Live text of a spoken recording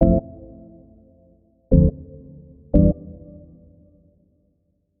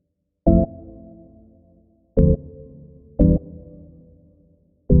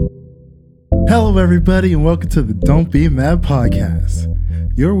Hello, everybody, and welcome to the Don't Be Mad podcast,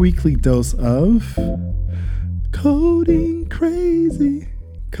 your weekly dose of coding crazy.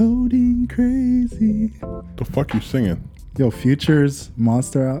 The fuck you singing? Yo, Future's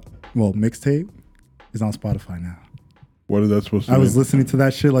Monster out, mixtape is on Spotify now. What is that supposed to I mean? was listening to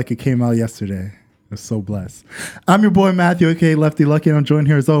that shit like it came out yesterday. I was so blessed. I'm your boy Matthew, aka Lefty Lucky, and I'm joined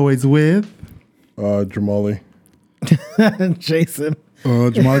here as always with Jamali. Jason.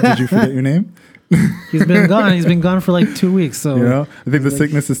 Jamal. Did you forget your name? He's been gone. He's been gone for like 2 weeks. So You know, I think the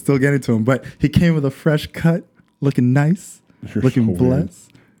sickness is still getting to him, but he came with a fresh cut, looking nice, You're looking so weird.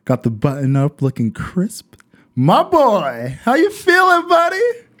 blessed. Got the button up, looking crisp. My boy, how you feeling, buddy?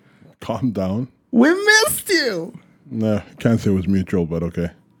 Calm down. We missed you. Nah, can't say it was mutual, but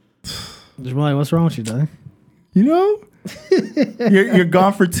okay. Jamali, what's wrong with you, dog? You know, you're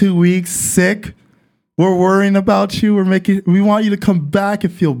gone for 2 weeks, sick. We're worrying about you. We want you to come back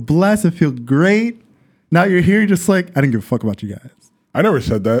and feel blessed and feel great. Now you're here. You're just like, I didn't give a fuck about you guys. I never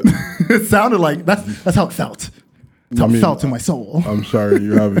said that. It sounded like that's how it felt. That's how it felt in my soul. I'm sorry.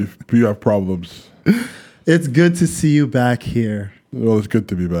 You have problems. It's good to see you back here. Well, it's good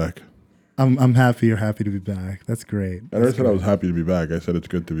to be back. I'm happy you're happy to be back. That's great. I never said I was happy to be back. I said it's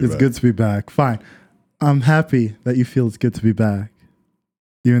good to be It's back. good to be back. Fine. I'm happy that you feel it's good to be back.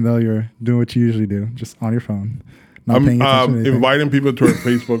 Even though you're doing what you usually do, just on your phone. Not I'm paying attention to anything. inviting people to our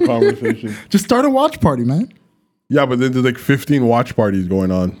Facebook conversation. Just start a watch party, man. Yeah, but then there's like 15 watch parties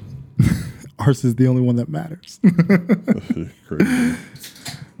going on. Ours is the only one that matters. Crazy.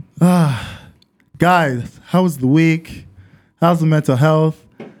 Guys, how was the week? How's the mental health?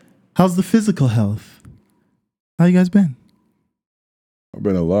 How's the physical health? How you guys been? I've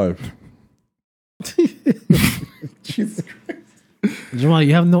been alive. Jesus. Jamali,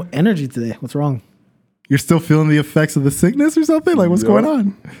 you have no energy today. What's wrong? You're still feeling the effects of the sickness or something? Like, what's Yeah. going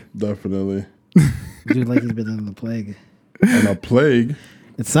on? Definitely. Dude, like he's been in the plague. And a plague?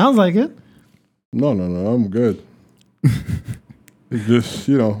 It sounds like it. No, I'm good. It's just,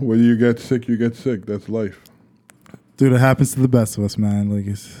 when you get sick, you get sick. That's life. Dude, it happens to the best of us, man. Like,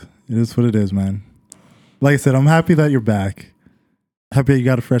 it is what it is, man. Like I said, I'm happy that you're back. Happy that you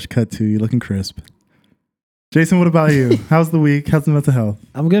got a fresh cut, too. You're looking crisp. Jason, what about you? How's the week? How's the mental health?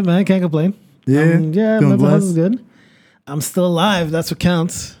 I'm good, man. Can't complain. Yeah? Yeah, Feeling mental health is blessed? good. I'm still alive. That's what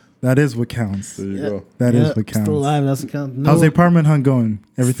counts. That is what counts. There you Yeah. go. That is what I'm counts. Still alive. That's what counts. How's the apartment hunt going?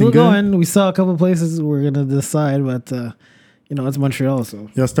 Everything still good? going. We saw a couple places we're gonna decide, but it's Montreal, so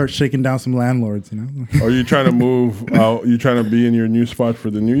Y'all start shaking down some landlords, Are you trying to move out? You trying to be in your new spot for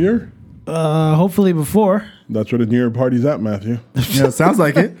the new year? hopefully before. That's where the New Year party's at, Matthew. Yeah, it sounds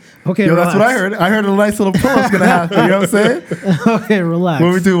like it. Okay, Yo, that's relax. what I heard. I heard a nice little pull-up's going to happen. You know what I'm saying? Okay, relax.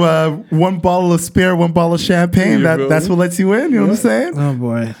 When we do one bottle of Spear, one bottle of champagne, You feel that's me? what lets you in. You know what I'm saying? Oh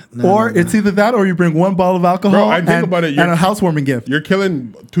boy. Or it's either that or you bring one bottle of alcohol Bro, I think and, about it, and a housewarming gift. You're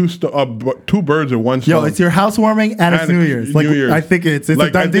killing two birds with one stone. Yo, it's your housewarming and it's And New Year's. Like, New Year's. I think it's a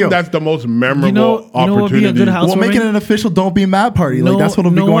like, done I think deal. that's the most memorable You know what would be a opportunity. good house- We'll make it housewarming? an official Don't Be Mad party. Like, that's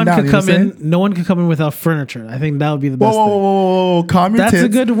what'll be going one down. could You know what I'm come saying? in. No one could come in without furniture. I think that would be the Whoa, best whoa, thing. whoa, whoa, whoa. Calm your That's tits. a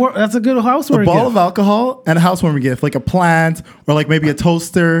good that's a good A housewarming ball gift. of alcohol and a housewarming gift, like a plant or like maybe a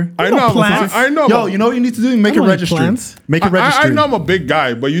toaster. I know know. plants. I know. Yo, you know what you need to do? Make I a don't like registry. plants. Make a I registry. know I'm a big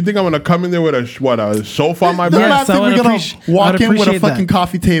guy, but you think I'm gonna come in there with a sofa on my The back? last I thing would we're gonna appreciate- I walk would in with a appreciate fucking that.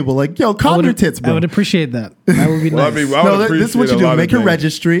 coffee table. Like, yo, calm your tits, I bro. would appreciate that. That would be Well, nice. I would No, this is what appreciate you a do. lot of Make a things.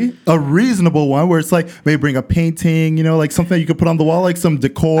 registry, a reasonable one where it's like maybe bring a painting, like something you could put on the wall, like some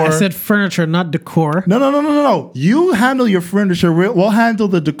decor. I said furniture, not decor. No. You handle your furniture. We'll handle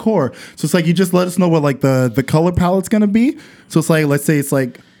the decor. So it's like you just let us know what like the color palette's gonna be. So it's like, let's say it's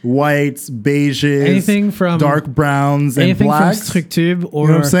like whites, beiges, Anything from- dark browns and Anything blacks. from Structube or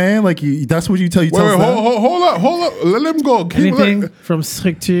You know what I'm saying? Like that's what you tell. You tell Wait, us that. hold up. Let him go. anything from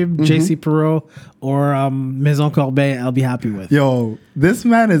Structube, JC Perot, or Maison Corbeil, I'll be happy with. Yo, this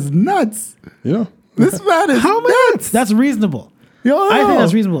man is nuts. Yeah. This man is How nuts. much? That's reasonable. Yo, I think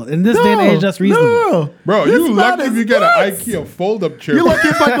that's reasonable. In this day and age, that's reasonable. No. Bro, This you man lucky if is you get an nuts. IKEA fold-up chair. You're lucky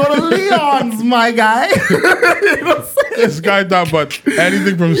if I go to Leon's, my guy. You know what I'm saying? This guy thought about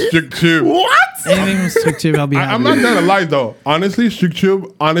anything from Strict Tube. What? Anything from Structube, I'll be happy I'm not with. gonna lie though. Honestly, Strict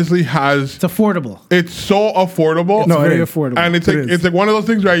Tube honestly has It's affordable. it's so affordable. No, Very it is. affordable. And it's It like is. it's like one of those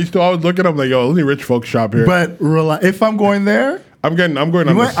things where I used to always look at them like, yo, only rich folks shop here. But if I'm going there, I'm going on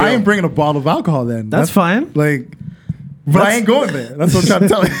the sale. I ain't bringing a bottle of alcohol then. That's fine. Like, but I ain't going there. That's what I'm trying to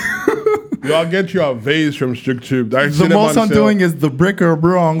tell you. Yo, I'll get you a vase from Strict Tube. The most I'm doing is the brick or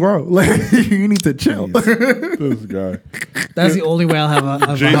brew on grow. Like, you need to chill. This guy. That's the only way I'll have a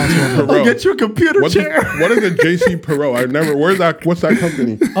JC house. Perot. I'll get you a computer What chair. is a JC Perot? I've never. Where's that? What's that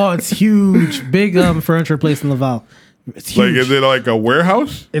company? Oh, it's huge. Big furniture place in Laval. It's huge. Like, is it like a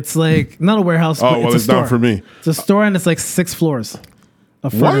warehouse? It's like not a warehouse. Oh, but well, it's it's a store. not for me. It's a store and it's like 6 floors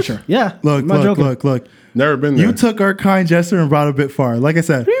of What? furniture. Yeah. Look, I'm not joking. look. Never been there. You took our kind gesture and brought it a bit far. Like I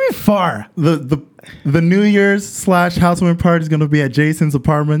said, Pretty far. the New Year's / housewarming party is going to be at Jason's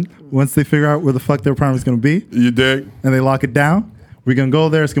apartment once they figure out where the fuck their apartment is going to be You dig? and they lock it down. We're going to go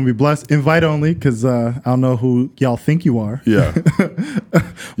there. It's going to be blessed. Invite only because I don't know who y'all think you are. Yeah.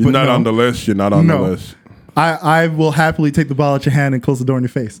 You're not no. on the list. You're not on the No. list. I will happily take the ball out your hand and close the door in your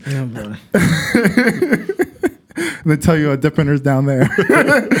face. Oh, boy. And then tell you a dip is down there.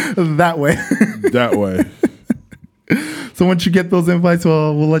 That way. That way. So once you get those invites,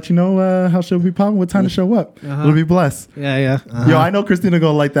 we'll let you know how she'll be popping, what time to show up. It'll be blessed. Yeah, yeah. Yo, I know Christina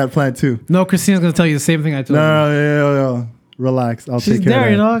gonna like that plan too. No, Christina's gonna tell you the same thing I told you. No. Relax. I'll She's take care there, of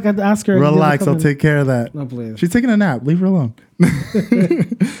that. you know. I got to ask her. Relax. I'll take care of that. No, please. She's taking a nap. Leave her alone.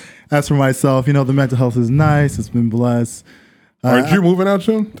 As for myself, the mental health is nice. It's been blessed. Aren't you moving out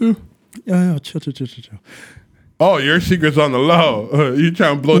soon, too? Yeah, chill. Oh, your secret's on the low. You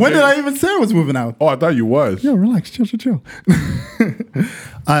trying to blow When did Jay- I even say I was moving out? Oh, I thought you was. Yo, relax. Chill.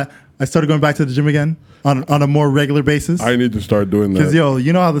 I started going back to the gym again on a more regular basis. I need to start doing Because, that.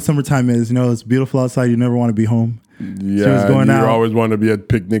 you know how the summertime is. It's beautiful outside. You never want to be home. Yeah, going you out. always want to be at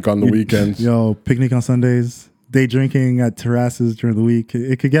picnic on the weekends. Yo, picnic on Sundays. Day drinking at terraces during the week.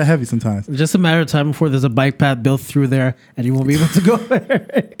 It could get heavy sometimes. Just a matter of time before there's a bike path built through there, and you won't be able to go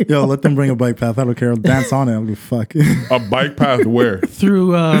there. Yo, let them bring a bike path. I don't care. I'll dance on it. I don't give a fuck. A bike path where?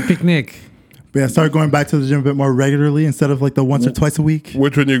 Through picnic. But yeah, I started going back to the gym a bit more regularly instead of like the once or twice a week.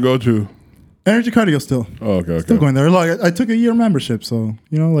 Which one you go to? Energy cardio still. Oh, okay. Still going there. Like I took a year membership, so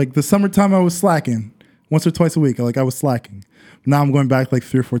like the summertime I was slacking once or twice a week. I was slacking. Now I'm going back like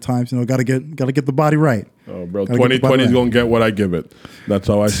 3 or 4 times. Gotta get the body right. Oh, bro, Gotta get the 2020 is body going to get what I give it. That's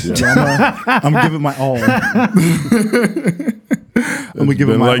how I see it. So I'm gonna give it my all. I'm gonna give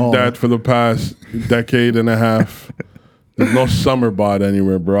it Been my like all. that for the past decade and a half. There's no summer bod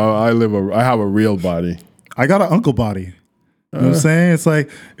anywhere, bro. I have a real body. I got an uncle body. You know what I'm saying? It's like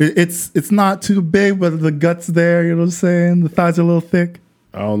it's not too big, but the guts there. You know what I'm saying? The thighs are a little thick.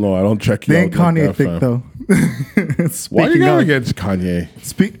 I don't know. I don't check you They out ain't like Kanye that, thick fam. though. Why you Speaking got of, against Kanye?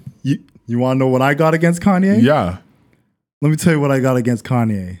 you want to know what I got against Kanye? Yeah. Let me tell you what I got against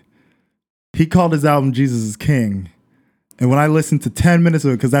Kanye. He called his album Jesus is King. And when I listened to 10 minutes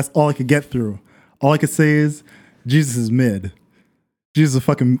of it, because that's all I could get through, all I could say is Jesus is mid. Jesus is a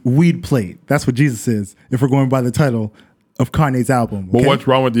fucking weed plate. That's what Jesus is, if we're going by the title of Kanye's album. But okay? what's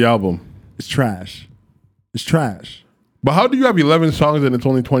wrong with the album? It's trash. It's trash. But how do you have 11 songs and it's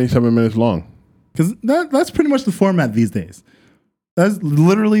only 27 minutes long? Because that's pretty much the format these days. That's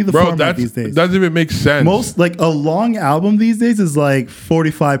literally the Bro, format these days. doesn't even make sense. Most, like a long album these days is like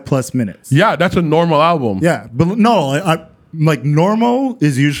 45 plus minutes. Yeah, that's a normal album. Yeah, but no, like normal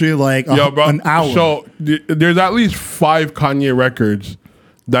is usually like an hour. So there's at least 5 Kanye records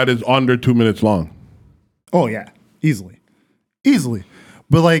that is under 2 minutes long. Oh yeah, easily.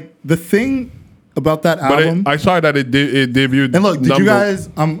 But like the thing about that But album, I saw that it debuted. and look, did you number- guys?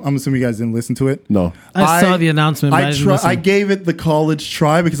 I'm assuming you guys didn't listen to it. No. I saw the announcement, but I didn't listen. I gave it the college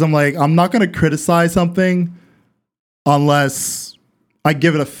try because I'm like, I'm not gonna criticize something unless I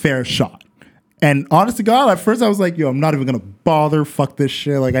give it a fair shot. And honest to God, at first I was like, yo, I'm not even gonna bother. Fuck this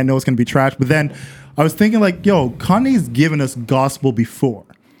shit. Like I know it's gonna be trash. But then I was thinking like, yo, Kanye's given us gospel before.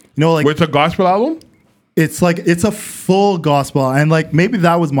 Like Wait, it's a gospel album? it's a full gospel. And like maybe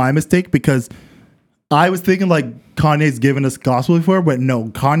that was my mistake because I was thinking like Kanye's given us gospel before, but no,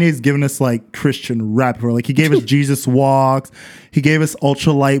 Kanye's given us like Christian rap before. Like he gave us Jesus Walks, he gave us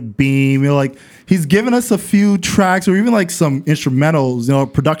Ultralight Beam. Like he's given us a few tracks or even like some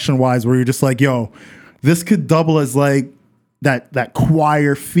instrumentals, production wise, where you're just like, yo, this could double as like that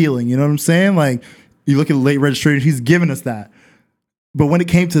choir feeling. You know what I'm saying? Like you look at Late Registration, he's given us that. But when it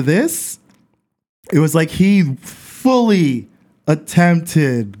came to this, it was like he fully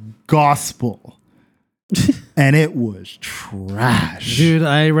attempted gospel. And it was trash. Dude,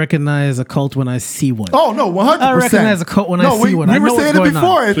 I recognize a cult when I see one. Oh, no, 100%. I recognize a cult when I see one. We I were know what's saying it going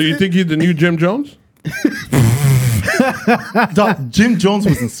before. on. So you think he's the new Jim Jones? Jim Jones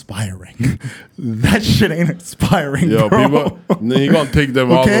was inspiring. That shit ain't inspiring, Yo, bro. people, he gonna take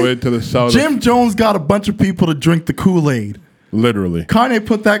them all the Okay? way to the south. Jim Jones got a bunch of people to drink the Kool-Aid. Literally. Kanye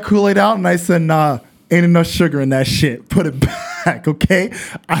put that Kool-Aid out, and I said, nah, ain't enough sugar in that shit. Put it back. track, okay?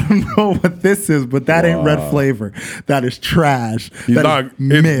 I don't know what this is, but that ain't red flavor. That is trash. He's That not. is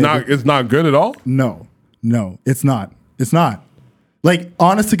mid. It's not good at all. No, it's not. It's not. Like,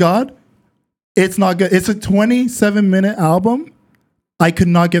 honest to God, it's not good. It's a 27-minute album. I could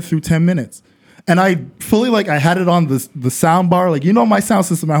not get through 10 minutes. And I fully, like, I had it on the sound bar. Like, my sound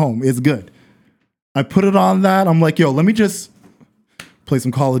system at home is good. I put it on that. I'm like, yo, let me just play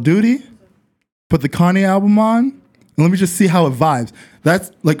some Call of Duty, put the Kanye album on, and let me just see how it vibes.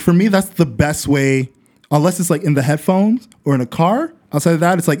 That's, like, for me, that's the best way, unless it's, like, in the headphones or in a car. Outside of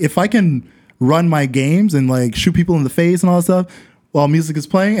that, it's like, if I can run my games and, like, shoot people in the face and all that stuff while music is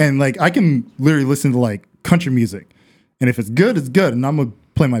playing, and, like, I can literally listen to, like, country music. And if it's good, it's good, and I'm going to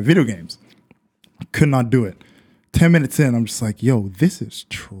play my video games. Could not do it. 10 minutes in, I'm just like, yo, this is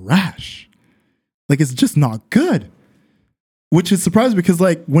trash. Like, it's just not good. Which is surprising because,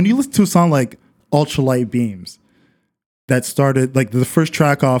 like, when you listen to a song like Ultralight Beams that started, like, the first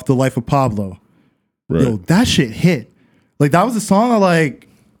track off The Life of Pablo, yo, that shit hit. Like, that was a song that, like,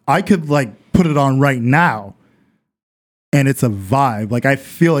 I could, like, put it on right now and it's a vibe. Like, I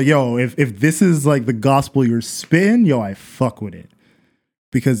feel like, yo, if this is, like, the gospel you're spitting, yo, I fuck with it.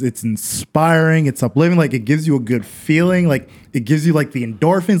 Because it's inspiring, it's uplifting, like, it gives you a good feeling, like, it gives you, like, the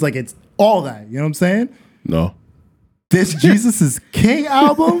endorphins, like, it's all that, you know what I'm saying? No. This Jesus is King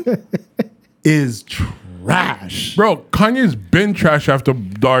album is trash. Bro, Kanye's been trash after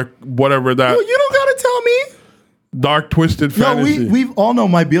Dark, whatever that. Yo, you don't gotta tell me. Dark Twisted Yo, Fantasy. we've all know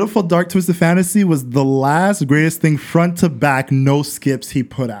My Beautiful Dark Twisted Fantasy was the last greatest thing front to back, no skips he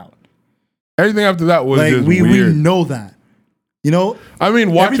put out. Everything after that was Like, just we weird. know that. You know? I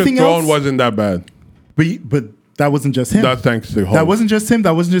mean, Watch the everything Throne else- wasn't that bad. But that wasn't just him. That's thanks to Hope. That wasn't just him.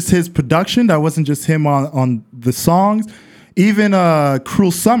 That wasn't just his production. That wasn't just him on the songs. Even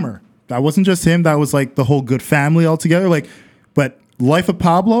Cruel Summer. That wasn't just him. That was like the whole Good Family altogether. Like, but Life of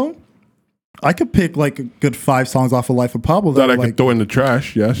Pablo, I could pick like a good 5 songs off of Life of Pablo that I are, could like, throw in the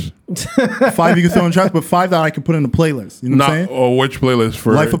trash. Yes. 5 you could throw in tracks, but 5 that I could put in a playlist. You know what I'm Not saying? or which playlist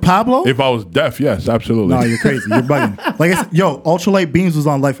for Life of Pablo? If I was deaf, yes, absolutely. No, you're crazy. You're bugging. Like I said, yo, Ultralight Beams was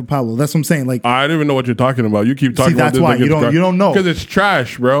on Life of Pablo. That's what I'm saying. Like, I don't even know what you're talking about. You keep talking about that's this. why like you it's don't- you don't know. because it's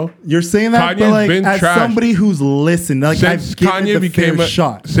trash, bro. you're saying that, Kanye's but like been as trash. somebody who's listened, like Since I've given Kanye it the became fair a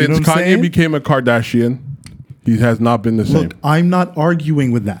shot. since You know what I'm Kanye saying? became a Kardashian, he has not been the same. Look, I'm not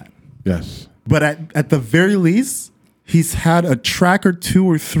arguing with that. Yes. But at the very least, he's had a track or 2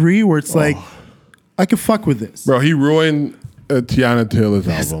 or 3 where it's like, I could fuck with this. Bro, he ruined Tiana Taylor's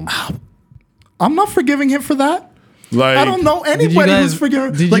album. I'm not forgiving him for that. Like, I don't know anybody guys- who's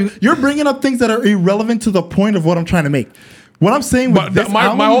forgiving. did Like, you- you're bringing up things that are irrelevant to the point of what I'm trying to make. What I'm saying with But this my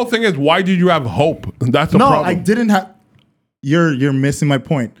album, whole thing is, why did you have hope? That's the no, problem. I didn't have. You're missing my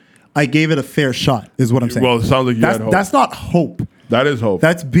point. I gave it a fair shot, is what I'm saying. Well, it sounds like you that's, had hope. that's not hope. That is hope.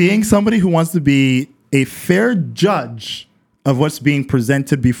 That's being somebody who wants to be a fair judge of what's being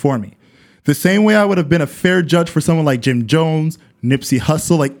presented before me. The same way I would have been a fair judge for someone like Jim Jones, Nipsey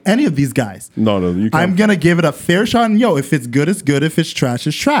Hussle, like any of these guys. no, you can't. I'm gonna give it a fair shot, and yo, if it's good, it's good. If it's trash,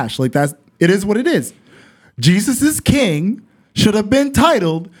 it's trash. Like it is what it is. Jesus is King should have been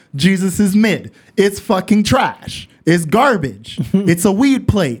titled Jesus is Mid. It's fucking trash. It's garbage. It's a weed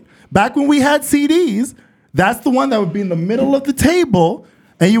plate. Back when we had CDs, that's the one that would be in the middle of the table,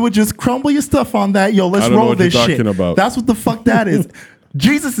 and you would just crumble your stuff on that. Yo, let's I don't know roll what you're this shit. talking about. That's what the fuck that is.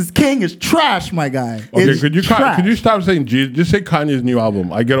 Jesus is King is trash, my guy. Okay, It's could you trash. stop saying Jesus? Just say Kanye's new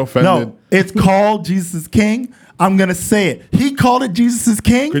album. I get offended. No, it's called Jesus is King. I'm gonna say it. He called it Jesus is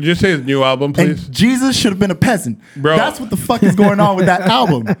King. Could you say his new album, please? And Jesus should have been a peasant. Bro. That's what the fuck is going on with that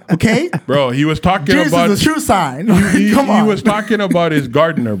album. Okay? Bro, he was talking Jesus about is a true sign. he, Come on. he was talking about his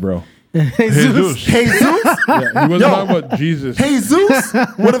gardener, bro. Jesus. Jesus. Jesus? Yeah, he was Yo. talking about Jesus. Jesus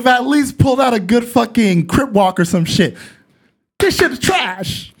would have at least pulled out a good fucking crip walk or some shit. This shit is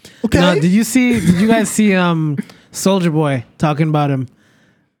trash. Okay? No, did you guys see Soldier Boy talking about him?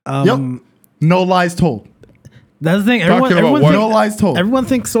 Yep. No lies told. That's the thing. Talking about what? No lies told. Everyone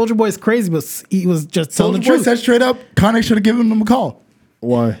thinks Soldier Boy is crazy, but he was just telling the Soulja Boy truth. said straight up, Kanye should have given him a call.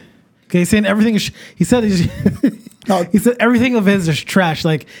 Why? Okay, he's saying everything is. He said No. he said everything of his is trash.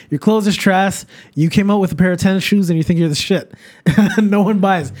 Like your clothes is trash. You came out with a pair of tennis shoes and you think you're the shit. No one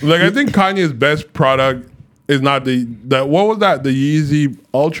buys. Like, I think Kanye's best product is not that. What was that? The Yeezy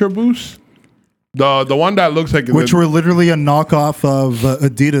Ultra Boost, the one that looks like Which were literally a knockoff of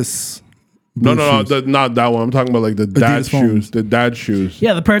Adidas. no, shoes. not that one. I'm talking about like the dad Adidas foams. shoes. The dad shoes.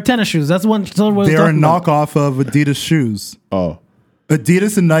 Yeah, the pair of tennis shoes. That's the one Soldier Boy was They're a talking about. knockoff of Adidas shoes. Oh,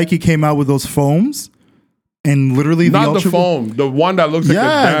 Adidas and Nike came out with those foams, and literally not the Ultra- foam. The one that looks like a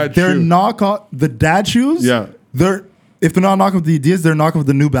Yeah, dad they're shoe. knockoff. The dad shoes. Yeah. they're if they're not knocking with the Adidas, they're knocking with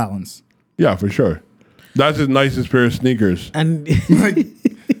the New Balance. Yeah, for sure. That's his nicest pair of sneakers. And Like,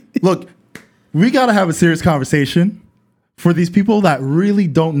 look, we got to have a serious conversation for these people that really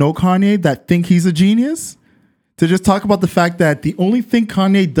don't know Kanye, that think he's a genius, to just talk about the fact that the only thing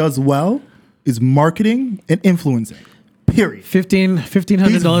Kanye does well is marketing and influencing. Period.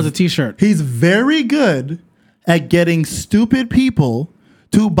 $1,500 a t-shirt. He's very good at getting stupid people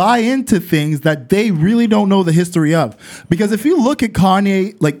to buy into things that they really don't know the history of. Because if you look at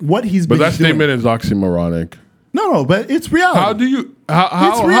Kanye, like what he's But been that doing, statement is oxymoronic. no, but it's reality.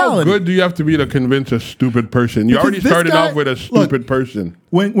 How reality. good do you have to be to convince a stupid person? You Because already this started guy- off with a stupid person.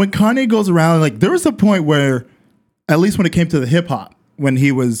 when Kanye goes around, like there was a point where, at least when it came to the hip hop, when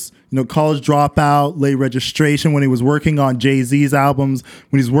he was, college dropout, late registration, when he was working on Jay-Z's albums,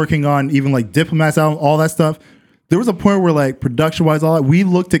 when he's working on even like Diplomat's album, all that stuff, there was a point where like production wise, all that, we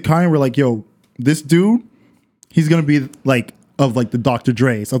looked at Kanye and we're like, yo, this dude, he's gonna be like of like the Dr.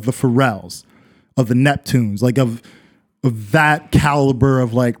 Dre's, of the Pharrells, of the Neptunes, like of that caliber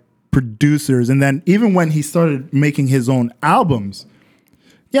of like producers. And then even when he started making his own albums,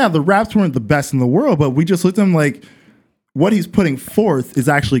 yeah, the raps weren't the best in the world, but we just looked at him like what he's putting forth is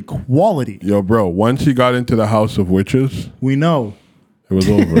actually quality. Yo, bro, once he got into the House of Witches, We know. it was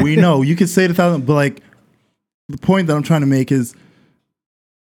over. We know. You could say it 1,000, but like the point that I'm trying to make is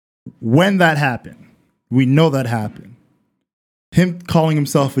when that happened, we know that happened. Him calling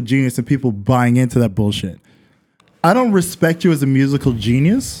himself a genius and people buying into that bullshit. I don't respect you as a musical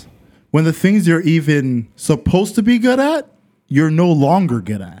genius when the things you're even supposed to be good at, you're no longer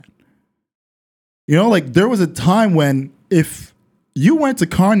good at. Like there was a time when if you went to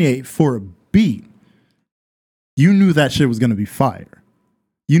Kanye for a beat, you knew that shit was going to be fire.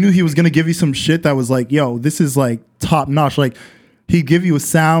 You knew he was going to give you some shit that was like, yo, this is like top notch. Like he'd give you a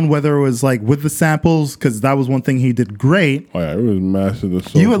sound, whether it was like with the samples, because that was one thing he did great. Oh yeah, it was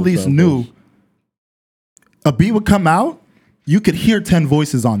massive. You at least knew a beat would come out, you could hear 10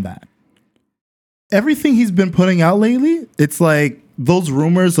 voices on that. Everything he's been putting out lately, it's like those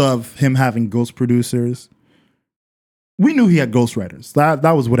rumors of him having ghost producers. We knew he had ghostwriters.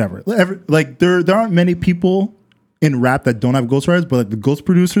 That was whatever. Like there aren't many people in rap that don't have ghostwriters, but like the ghost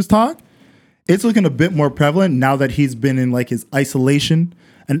producers talk, it's looking a bit more prevalent now that he's been in like his isolation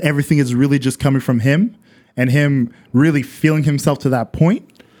and everything is really just coming from him and him really feeling himself to that point.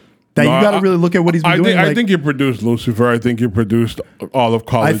 That you got to really look at what he's been doing. I think he produced Lucifer. I think he produced all of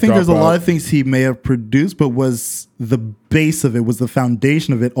College I think there's a Dropout. lot of things he may have produced, but was the base of it, was the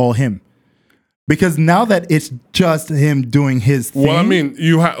foundation of it all him? Because now that it's just him doing his thing. Well, I mean,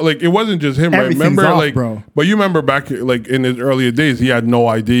 it wasn't just him, right? Everything's Remember, off, bro. But you remember back, like in his earlier days, he had No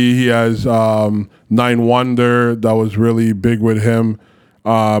ID. He has Nine Wonder that was really big with him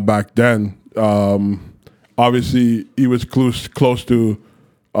back then. Obviously, he was close to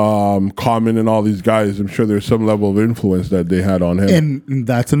Common and all these guys. I'm sure there's some level of influence that they had on him. And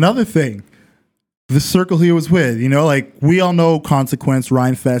that's another thing. The circle he was with, like we all know Consequence,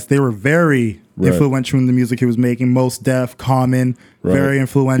 Rhymefest, they were very influential in the music he was making. Most Def, Common, very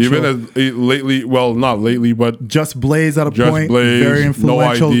influential. Even as lately, well, not lately, but Just Blaze at a Just point, Blaze, very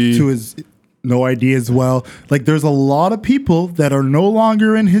influential No ID. to his No ID as well. Like there's a lot of people that are no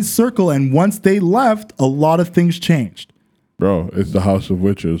longer in his circle, and once they left, a lot of things changed. bro, it's the House of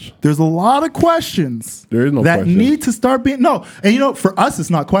Witches. There's a lot of questions There is no that question. need to start being and for us it's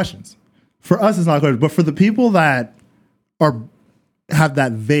not questions. For us it's not questions, but for the people that have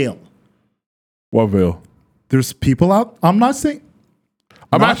that veil, What veil? there's people out. I'm not saying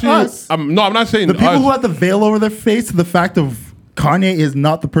I'm not actually. us. I'm not saying the people us. who have the veil over their face to the fact of Kanye is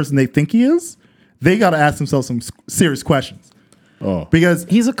not the person they think he is. They got to ask themselves some serious questions. Oh. Because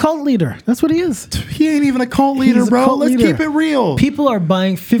He's a cult leader. That's what he is. he ain't even a cult leader, He's a bro. cult Let's leader. keep it real. People are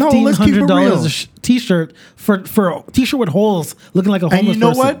buying let's keep it $1,500 real. a t-shirt for a t-shirt with holes, looking like a homeless And you know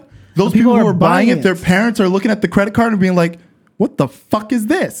person. what? Those people who are buying it, their it. parents are looking at the credit card and being like, "What the fuck is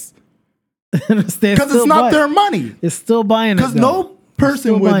this?" Because Because it's not their money. It's still buying it. Because though. no Still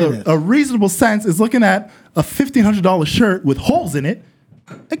person buying with it. a reasonable sense is looking at a $1,500 shirt with holes in it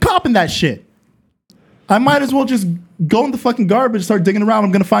and copping that shit. I might as well just go in the fucking garbage and start digging around.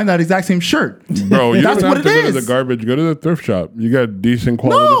 I'm going to find that exact same shirt. Bro, you That's don't what have to it go to the is. garbage. Go to the thrift shop. You got decent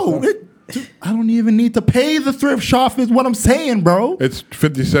quality No, stuff. dude, I don't even need to pay the thrift shop is what I'm saying, bro. It's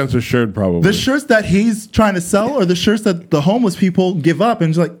 50 cents a shirt, probably. The shirts that he's trying to sell are the shirts that the homeless people give up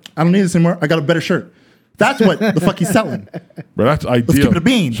and just like, I don't need this anymore. I got a better shirt. That's what the fuck he's selling. But that's ideal. keep it a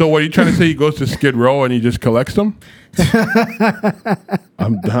bean. So, what are you trying to say? He goes to Skid Row and he just collects them?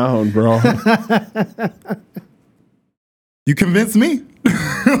 I'm down, bro. You convinced me.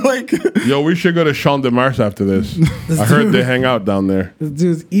 Like, Yo, we should go to Champ de Mars after this. I heard dude- they hang out down there. This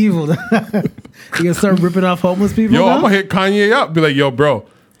dude's evil. You gonna start ripping off homeless people? Yo, now? I'm gonna hit Kanye up. Be like, yo, bro.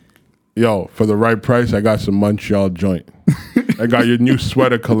 Yo, for the right price, I got some Montreal joint. I got your new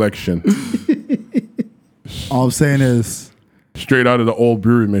sweater collection. all I'm saying is, Straight out of the old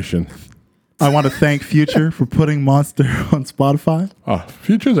brewery mission. I want to thank Future for putting Monster on Spotify Oh,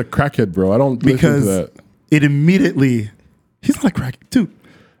 Future's a crackhead, bro. I don't listen because to that. it immediately. He's not a crackhead, dude.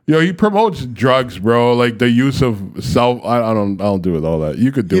 Yo, he promotes drugs, bro. Like the use of self. I don't do with all that.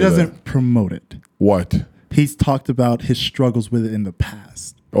 You could do He that. doesn't promote it. What? He's talked about his struggles with it in the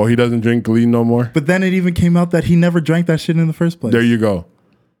past. Oh, he doesn't drink lean no more? But then it even came out that he never drank that shit in the first place. There you go.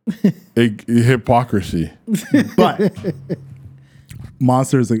 Hypocrisy. But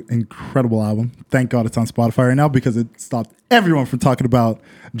Monster is an incredible album. Thank God it's on Spotify right now because it stopped everyone from talking about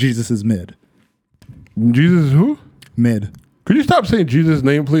Jesus is mid. Jesus who? Mid. Could you stop saying Jesus'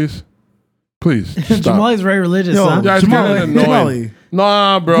 name, please? Please. Just stop. Jamali's very religious, Yo, huh? Yeah, it's kind of annoying. Jamali,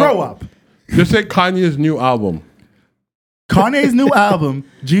 Nah, bro. grow up. Just say Kanye's new album. Kanye's new album,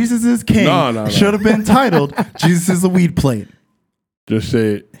 Jesus is King, No. should have been titled Jesus is a Weed Plate. Just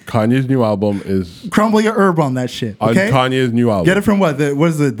say Kanye's new album is Crumble your herb on that shit, on okay? Kanye's new album. Get it from what? What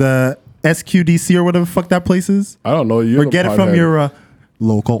is it? The SQDC or whatever the fuck that place is? I don't know. Or get it from your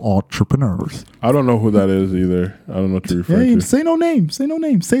local entrepreneurs. I don't know who that is either. I don't know what to refer Hey, to. say no name. Say no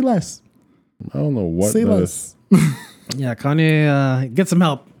name. Say less. I don't know what Say that less. is. Yeah, Kanye, get some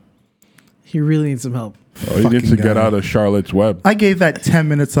help. He really needs some help. Oh, he needs to Fucking get guy. out of Charlotte's Web. I gave that 10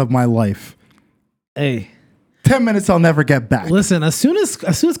 minutes of my life. Hey, 10 minutes I'll never get back. listen. As soon as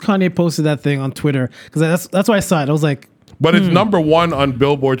Kanye posted that thing on Twitter, because that's why I saw it. I was like, But it's number one on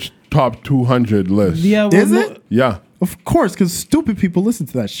Billboard's top 200 list. yeah, well, Is no- it? Yeah. Of course, because stupid people listen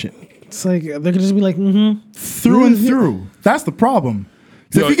to that shit. It's like they're gonna just be like, mm-hmm. Through and through. That's the problem.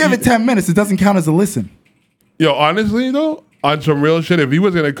 So Yo, if you give you- it 10 minutes, it doesn't count as a listen. Yo, honestly though, on some real shit, if he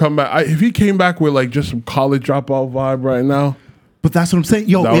was gonna come back, if he came back with like just some college dropout vibe right now, But that's what I'm saying.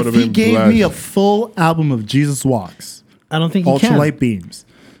 Yo, That if would've he been gave me a blessed. full album of Jesus Walks, I don't think he Ultralight can. Beams,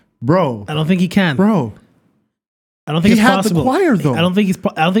 bro, I don't think he can. bro. I don't think He it's had the possible. choir, though. I don't think it's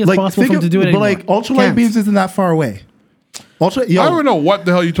possible for him to do it but anymore. like Ultralight Can't. Beams isn't that far away. Yo, I don't know what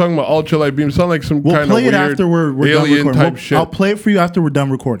the hell you talking about. Ultralight beam sound like some we'll kind of play weird it after we're done alien recording. type We'll- shit. I'll play it for you after we're done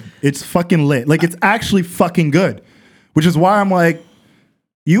recording. It's fucking lit. Like it's actually fucking good, which is why I'm like,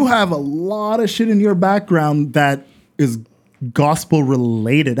 you have a lot of shit in your background that is gospel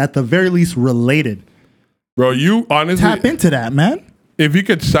related, at the very least related. Bro, you honestly, Tap into that, man. if he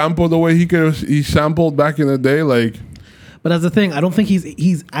could sample the way he sampled back in the day, like But that's the thing. I don't think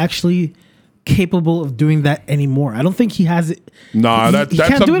he's actually capable of doing that anymore. I don't think he has it. nah, He- that's he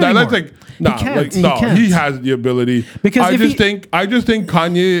can't do it that's anymore. like nah, He can't. like He no, can't. he has the ability. Because I if just think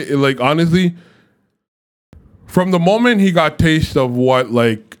Kanye, like honestly, from the moment he got taste of what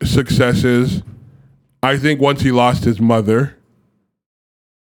like success is, I think once he lost his mother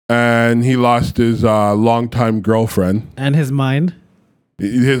and he lost his longtime girlfriend, And his mind.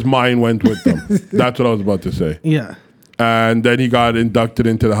 his mind went with them. That's what I was about to say. Yeah. And then he got inducted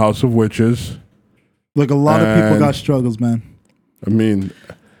into the House of Witches. Look, a lot of people And- got struggles, man. I mean,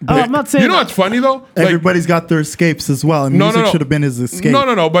 I'm not saying you know what's funny though? Like, Everybody's got their escapes as well, and music should have been his escape.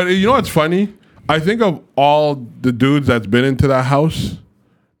 No. But you know what's funny? I think of all the dudes that's been into that house,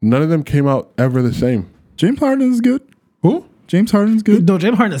 none of them came out ever the same. James Harden is good. Who? James Harden's good. No,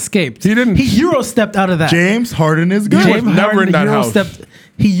 James Harden escaped. He didn't- He Euro stepped out of that. James Harden is good. was never in that Euro house.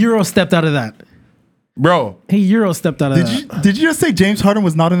 He Euro stepped out of that. Bro, He Euro stepped out of that. Did you just say James Harden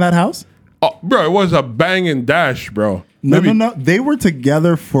was not in that house? bro, it was a bang and dash, bro. No. They were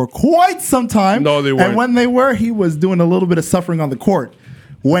together for quite some time. No, they weren't. And when they were, he was doing a little bit of suffering on the court.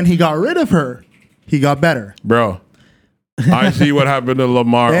 When he got rid of her, he got better. Bro, I see what happened to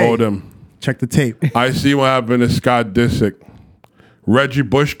Lamar Hey. Odom. Check the tape. I see what happened to Scott Disick. Reggie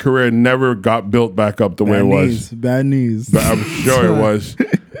Bush's career never got built back up the way it was. Bad knees. But I'm sure it was.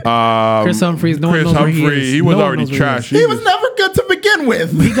 Chris Humphries, no one Chris knows where he Humphrey, is. he was No one already knows where he trash. is. He was never good to begin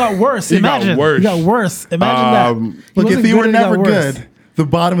with. He got worse. He got Imagine. worse. He got worse. Imagine that. Look, if wasn't you were and he got never worse. good, the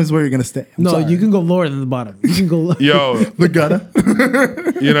bottom is where you're going to stay. I'm No, sorry. you can go lower than the bottom. You can go. Yo, The gutter.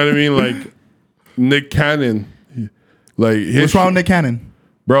 you know what I mean? Like Nick Cannon, like his What's wrong with Nick Cannon?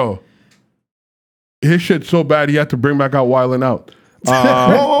 bro. His shit's so bad he had to bring back out Wildin' Out.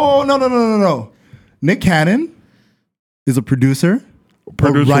 Oh, no. Nick Cannon is a producer,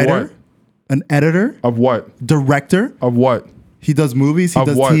 Producer a writer, what? an editor, Of what? director. Of what? He does movies. He Of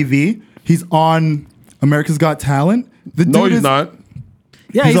does what? TV. He's on America's Got Talent. The No, dude he's is, not.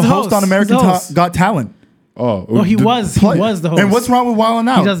 Yeah, He's a host on American He's a host. Got Talent. Oh, he was the host. And what's wrong with Wild 'N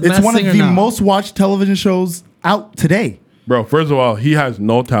He Out? does It's Masked one of Singer the now. most watched television shows out today. Bro, first of all, he has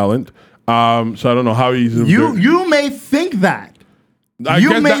no talent. So I don't know how he's. You may think that. I you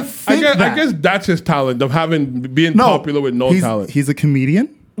guess may that- think I that. guess that's his talent of being No, popular with no talent. He's a comedian.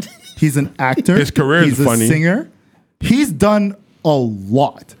 He's an actor. His career is he's funny. a singer. He's done a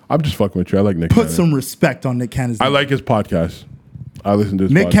lot. I'm just fucking with you. I like Nick Put Cannon. some respect on Nick Cannon's I name. like his podcast. I listen to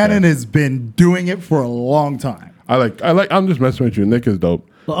his Nick podcast. Cannon has been doing it for a long time. I'm just messing with you. Nick is dope.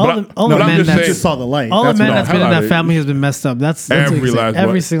 Well, all But the- I- all but the I'm men just that's- saying, Just saw the light. All the That's men what that's I- been in hell that out family has been messed up. That's what every you say. last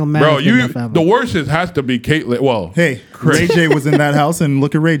Every one. single man. Bro, has been in that family. the worst has to be Caitlyn. Well, Hey, Chris. Ray J was in that house, and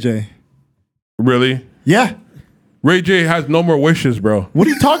look at Ray J. really? Yeah. Ray J has no more wishes, bro. What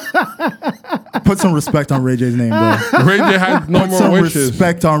are you talking? Put some respect on Ray J's name, bro. Ray J has no Put more some wishes.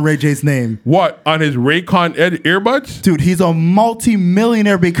 respect on Ray J's name. What, on his Raycon earbuds? Dude, he's a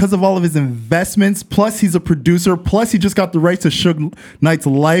multi-millionaire because of all of his investments. Plus, he's a producer. Plus, he just got the rights to Suge Knight's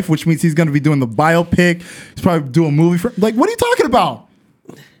Life, which means he's going to be doing the biopic. He's probably doing a movie. Like, what are you talking about?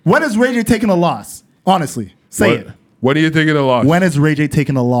 When is Ray J taking a loss? Honestly, say it. When are you taking a loss? When is Ray J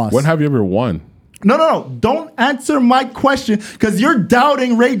taking a loss? When have you ever won? No. Don't answer my question because you're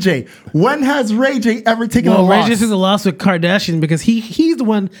doubting Ray J. When has Ray J ever taken a Well, loss? Ray J took the loss with Kardashian because he's the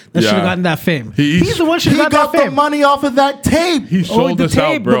one that should have Yeah. gotten that fame. He's He's the one should He have got got that the fame. money off of that tape. He sold the us out,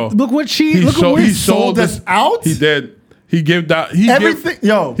 tape, bro. but look what she- He look at sold, what he he sold us out? He did. He gave that. He Everything- Gave,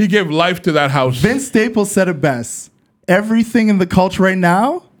 yo. He gave life to that house. Vince Staples said it best. Everything in the culture right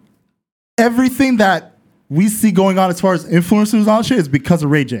now, everything that we see going on as far as influencers and all that shit is because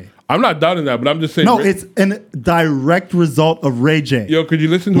of Ray J. I'm not doubting that, but I'm just saying. No, it's a direct result of Ray J. Yo, could you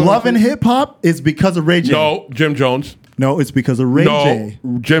listen to what Love I'm and saying? Hip Hop is because of Ray J. No, Jim Jones. No, it's because of Ray No, J.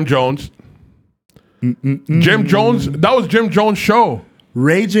 Jim Jones. Jim Jones. That was Jim Jones' show.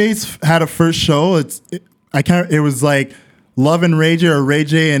 Ray J's had a first show. It was like Love and Ray J or Ray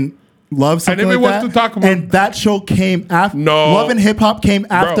J and Love, something if like it was that. to talk about- and that show came after. No. Love and Hip Hop came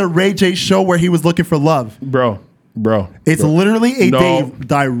after Ray J's show where he was looking for love. Bro. It's bro. literally a No.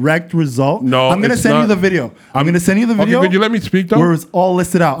 direct result. No, I'm gonna it's send you not. the video. I'm gonna send you the Okay, video. could you let me speak though? Where it's all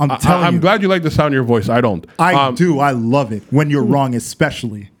listed out. I'm telling I'm you. glad you like the sound of your voice. I don't. I do. I love it when you're wrong,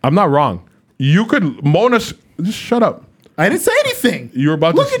 especially. I'm not wrong. You could just shut up. I didn't say anything. You're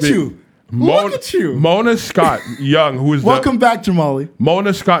about Look to at speak. you. Look at you. Mona Scott Young, who is Welcome back, Jamali.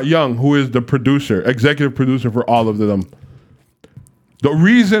 Mona Scott Young, who is the producer, executive producer for all of them. The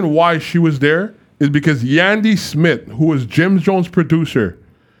reason why she was there is because Yandy Smith, who was Jim Jones' producer,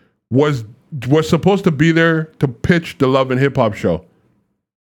 was supposed to be there to pitch the Love and Hip Hop show.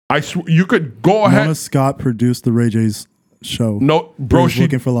 You could go ahead. Mona Scott produced the Ray J's show. No, bro, He was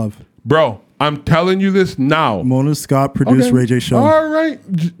looking for love. Bro, I'm telling you this now. Mona Scott produced Okay. Ray J's show. All right,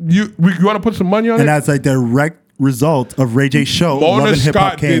 you want to put some money on And it? as a direct result of Ray J's show, Love Mona and Hip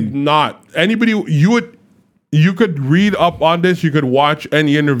Hop Scott did came. not. Anybody you could read up on this. You could watch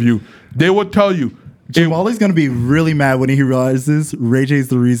any interview. They would tell you. Jamali's going to be really mad when he realizes Ray J's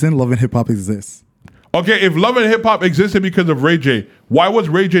the reason Love and Hip Hop exists. Okay, if Love and Hip Hop existed because of Ray J, why was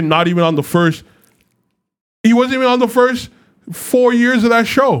Ray J not even on the first? He wasn't even on the first 4 years of that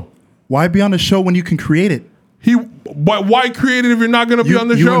show. Why be on a show when you can create it? But why create it if you're not going to be on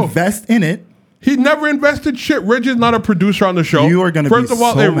the you show? invest in it. He never invested shit. Ray J's not a producer on the show. You are gonna First be of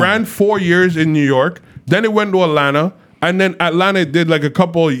all, so it mad. ran 4 years in New York. Then it went to Atlanta. And then Atlanta did like a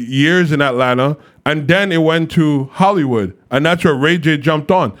couple years in Atlanta. And then it went to Hollywood. And that's where Ray J jumped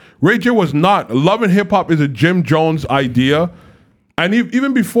on. Ray J was not. Love and Hip Hop is a Jim Jones idea. And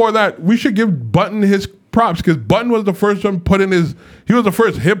even before that, we should give Button his props because Button was the first one he was the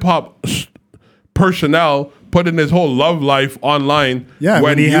first hip hop personnel put in his whole love life online. Yeah,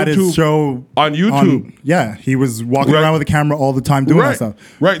 when he had his show on YouTube. Yeah, he was walking Right. around with a camera all the time doing that stuff.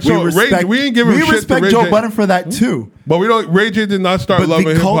 Right. So we ain't giving we shit to respect Ray Joe J. Budden for that too. But we don't. Ray J did not start But loving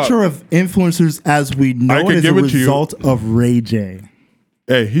the hip hop. culture of influencers as we know I it could is a give it to you. result of Ray J.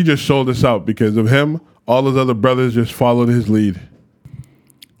 Hey, he just sold us out because of him. All his other brothers just followed his lead.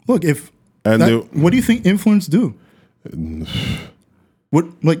 Look, what do you think influence do?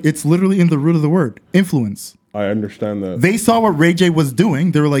 It's literally in the root of the word, influence. I understand that. They saw what Ray J was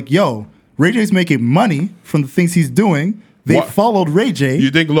doing. They were like, yo, Ray J's making money from the things he's doing. They What? followed Ray J. You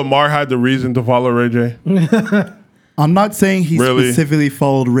think Lamar had the reason to follow Ray J? I'm not saying he Really? specifically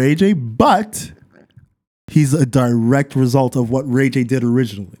followed Ray J, but he's a direct result of what Ray J did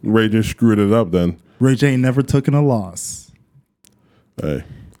originally. Ray J screwed it up then. Ray J never took in a loss. Hey.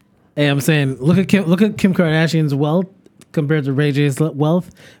 Hey, I'm saying, look at Kim Kardashian's wealth compared to Ray J's wealth.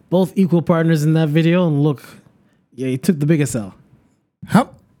 Both equal partners in that video, and look, yeah, he took the biggest L. How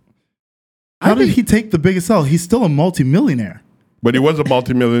How did he take the biggest L? He's still a multimillionaire. But he was a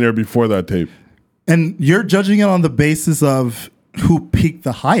multimillionaire before that tape. And you're judging it on the basis of who peaked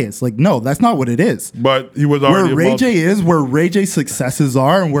the highest. Like, no, that's not what it is. But he was already Where Ray J is, where Ray J's successes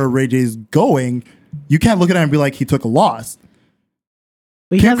are, and where Ray J's going, you can't look at it and be like, he took a loss.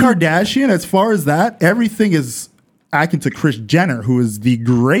 But he Kim hasn't- Kardashian, as far as that, everything is acting to Kris Jenner, who is the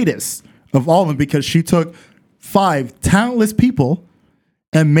greatest of all of them, because she took 5 talentless people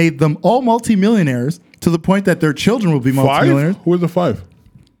and made them all multimillionaires to the point that their children will be multimillionaires. 5? Who was the 5?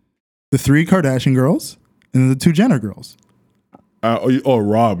 The 3 Kardashian girls and the 2 Jenner girls.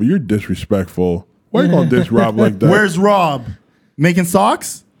 Rob, you're disrespectful. Why you gonna diss Rob like that? Where's Rob? Making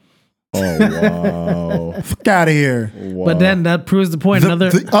socks? Oh wow! Fuck out of here. But then that proves the point.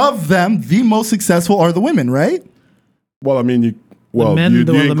 Of them, the most successful are the women, right? Well, I mean,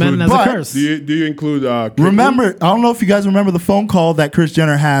 the men as a but- curse. Do you include? Remember, I don't know if you guys remember the phone call that Kris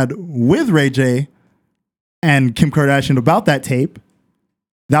Jenner had with Ray J and Kim Kardashian about that tape.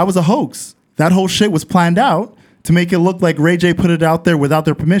 That was a hoax. That whole shit was planned out to make it look like Ray J put it out there without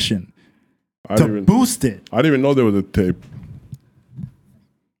their permission to boost it. I didn't even know there was a tape.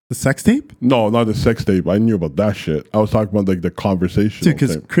 The sex tape? No, not the sex tape. I knew about that shit. I was talking about like the conversation. Dude,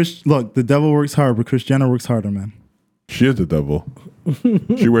 because look, the devil works hard, but Kris Jenner works harder, man. She is the devil.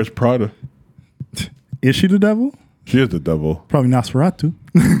 She wears Prada. Is she the devil? She is the devil. Probably Nosferatu.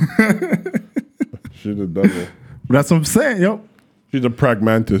 She's the devil. That's what I'm saying, yo. She's a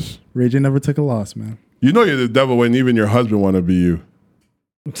pragmatist. Ray J never took a loss, man. You know you're the devil when even your husband want to be you.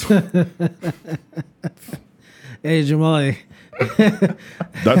 Hey, Jamali.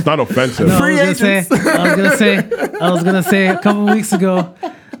 That's not offensive. No, Free I was gonna say a couple weeks ago,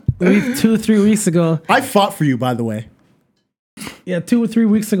 2 or 3 weeks ago. I fought for you, by the way. Yeah, 2 or 3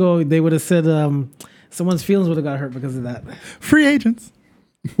 weeks ago, they would have said someone's feelings would have got hurt because of that. Free agents.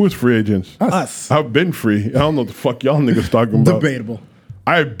 Who's free agents? Us. I've been free. I don't know what the fuck y'all niggas talking about. Debatable.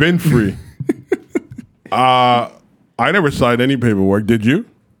 I've been free. I never signed any paperwork. Did you?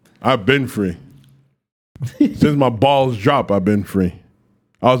 I've been free. Since my balls dropped, I've been free.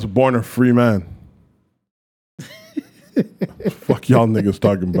 I was born a free man. Fuck y'all niggas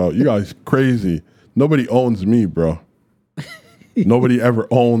talking about. You guys crazy. Nobody owns me, bro. Nobody ever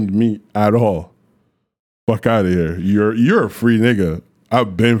owned me at all. Fuck out of here. You're a free nigga.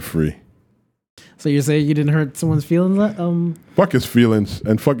 I've been free. So you're saying you didn't hurt someone's feelings? Fuck his feelings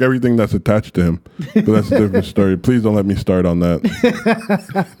and fuck everything that's attached to him. But that's a different story. Please don't let me start on that.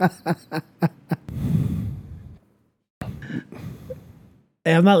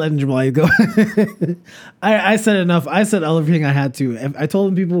 Hey, I'm not letting Jamali go. I said enough. I said everything I had to. I told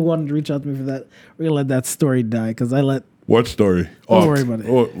them people who wanted to reach out to me for that. We're gonna let that story die because I let. What story? Don't worry about it.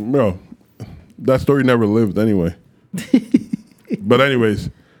 Oh, no. That story never lived anyway. But anyways,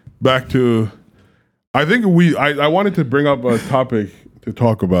 back to, I think I wanted to bring up a topic to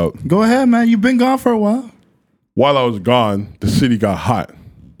talk about. Go ahead, man. You've been gone for a while. While I was gone, the city got hot.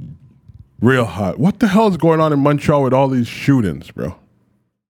 Real hot. What the hell is going on in Montreal with all these shootings, bro?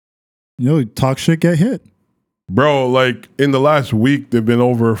 Talk shit, get hit. Bro, like in the last week, there've been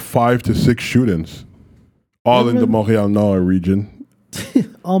over 5 to 6 shootings. All in the Montreal Nord region.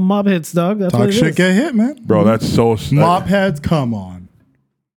 All mob hits, dog. That's what Talk it shit, is. get hit, man. Bro, that's so... Mob heads, come on.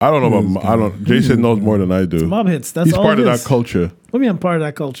 I don't know about... Jason knows more than I do. Mob hits. That's He's all part it of is. that culture. What do you mean I'm part of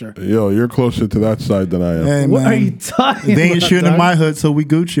that culture? Yo, you're closer to that side than I am. Hey, What man. are you talking They ain't about, shooting in dog? my hood, so we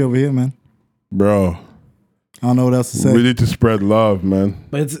Gucci over here, man. Bro, I don't know what else to say. we need to spread love, man.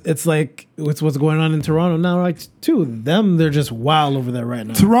 But it's like it's what's going on in Toronto now, like too. They're just wild over there right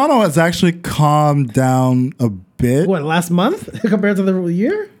now. Toronto has actually calmed down a bit. What, last month compared to the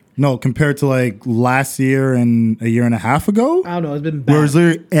year? No, compared to like last year and a year and a half ago. I don't know. It's been bad. Where it was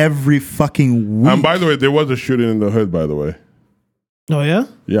literally every fucking week. And by the way, there was a shooting in the hood, by the way. Oh yeah.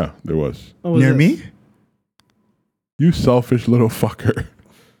 Yeah, there was. What was Near this? me? You selfish little fucker.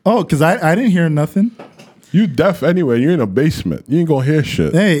 Oh, because I didn't hear nothing. You deaf anyway. You're in a basement. You ain't gonna hear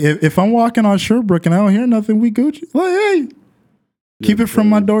shit. Hey, if I'm walking on Sherbrooke and I don't hear nothing, we Gucci. Like, hey, keep it from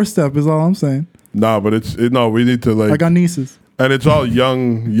my doorstep is all I'm saying. Nah, but no, we need to like... I got nieces. And it's all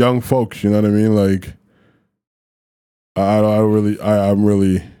young folks, you know what I mean? Like, I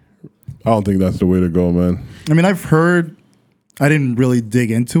don't think that's the way to go, man. I mean, I've heard, I didn't really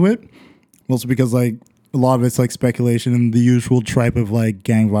dig into it, mostly because like a lot of it's like speculation and the usual tripe of like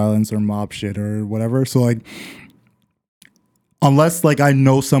gang violence or mob shit or whatever. So like, unless like I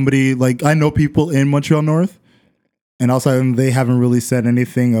know somebody, like I know people in Montreal North, and outside of them, they haven't really said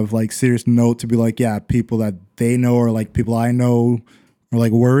anything of like serious note to be like, yeah, people that they know or like people I know are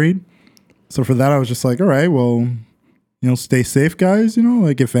like worried. So for that, I was just like, all right, well, stay safe, guys.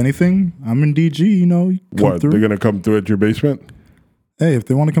 Like if anything, I'm in DG. Come What? through. They're gonna come through at your basement? Hey, if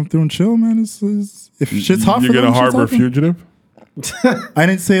they want to come through and chill, man, if shit's hot You're for them, gonna shit's harbor hot for them. fugitive, I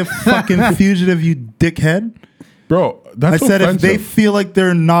didn't say a fucking fugitive, you dickhead. bro. That's I said offensive. if they feel like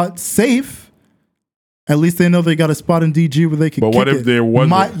they're not safe, at least they know they got a spot in DG where they can. But what kick if it. there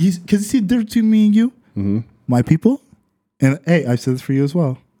wasn't? Because you see the difference between me and you, my people, and hey, I've said this for you as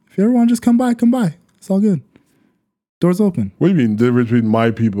well. If you ever want to just come by, come by. It's all good. Doors open. What do you mean difference between my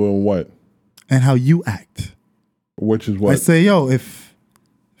people and what? And how you act. Which is what? I say, yo, if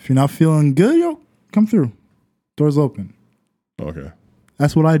you're not feeling good, yo, come through. Doors open. Okay.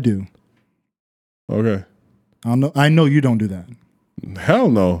 That's what I do. Okay. I know you don't do that.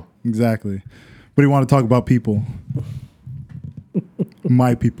 Hell no. Exactly. But you want to talk about people.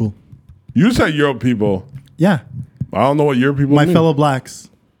 My people. You said your people. Yeah. I don't know what your people My mean. fellow blacks.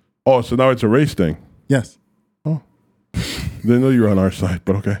 Oh, so now it's a race thing. Yes. Didn't know you were on our side,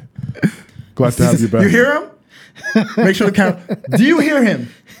 but okay. Glad to have you back. You hear him? Make sure the camera. Do you hear him?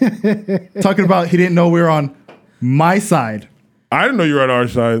 Talking about he didn't know we were on my side. I didn't know you were on our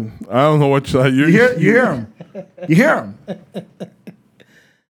side. I don't know what side You hear him? You hear him?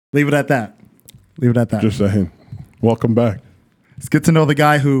 Leave it at that. Leave it at that. Just saying. Welcome back. It's good to know the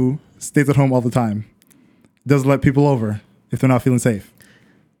guy who stays at home all the time. Doesn't let people over if they're not feeling safe.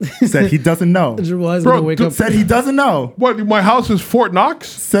 Said he doesn't know. Jamal is Bro, gonna wake up. Said he doesn't know. What? My house is Fort Knox?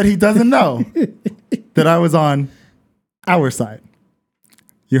 Said he doesn't know that I was on our side.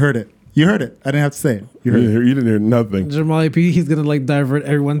 You heard it. You heard it. I didn't have to say it. You heard it. You didn't hear nothing. Jamal P, he's gonna like divert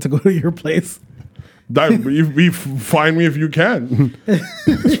everyone to go to your place. Find me if you can.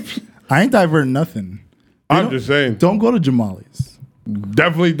 I ain't diverting nothing. I'm just saying. Don't go to Jamali's.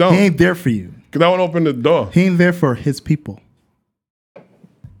 Definitely He don't. ain't there for you. Because I won't open the door. He ain't there for his people.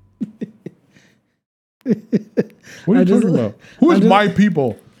 What are I you just- talking about? Who I is just- my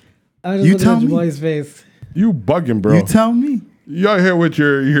people? I just You looked tell at me. Jamal's face. You bugging, bro. You tell me. You out here with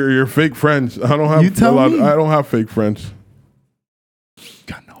your fake friends. I don't have You tell me. I don't have fake friends.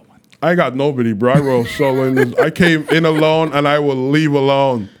 Got no one. I got nobody, bro. I roll solo in this. I came in alone and I will leave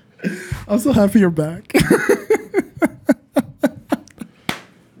alone. I'm so happy you're back.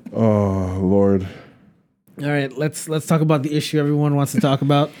 Oh Lord. All right, let's talk about the issue everyone wants to talk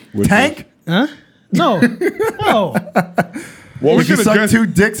about. Which Tank? Huh? No, no. Well, we If you should suck have two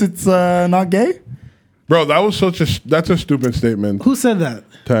dicks, it's not gay? bro. That was that's a stupid statement. Who said that?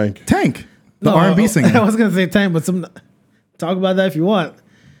 Tank. Tank. The No, R&B I singer. was gonna say time, but talk about that if you want.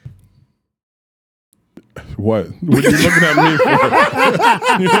 What? What are you looking at me for?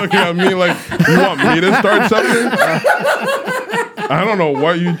 You looking at me like you want me to start something? I don't know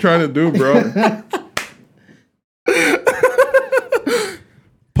what you trying to do, bro.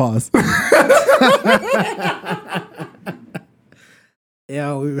 Pause.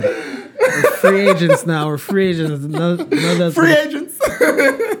 Yeah, we're free agents now. We're free agents. No, that's Free agents.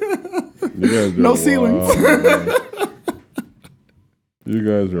 You guys are No ceilings. wildin'. You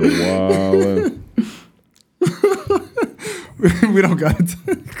guys are wildin'. We don't got it.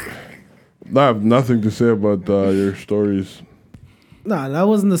 I have nothing to say about your stories. Nah, that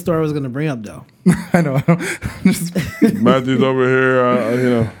wasn't the story I was gonna bring up though. I know. Matthew's over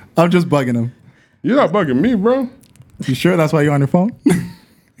here, I'm just bugging him. You're not bugging me, bro. You sure that's why you're on your phone?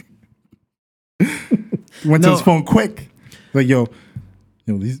 Went to No. his phone quick. Like, yo,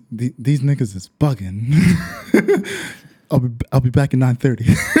 these niggas is bugging. I'll be back at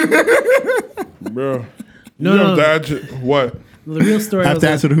 9:30. Bro. No, You no, have to answer- what? The real story. I have to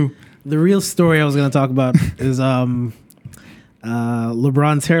answer to who? The real story I was gonna talk about is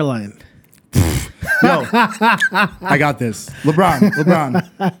LeBron's hairline. Yo, I got this.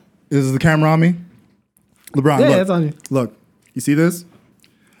 LeBron. Is the camera on me? LeBron, Yeah, look. it's on you. Look, you see this?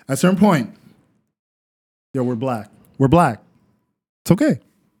 At a certain point, yo, we're black. We're black. It's okay.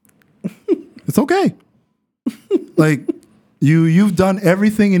 It's okay. Like, you've done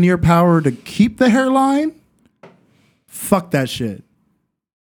everything in your power to keep the hairline. Fuck that shit.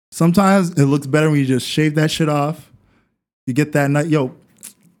 Sometimes it looks better when you just shave that shit off. You get that night, yo,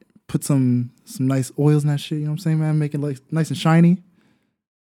 put some nice oils in that shit, you know what I'm saying, man? Make it like nice and shiny.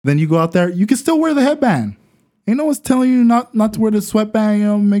 Then you go out there, you can still wear the headband. Ain't no one's telling you not to wear the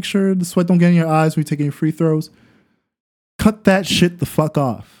sweatband, make sure the sweat don't get in your eyes when you're taking your free throws. Cut that shit the fuck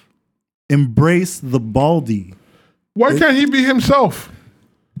off. Embrace the baldy. Why can't he be himself?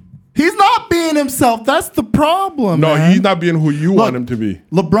 He's not being himself. That's the problem. No, man. he's not being who you want him to be.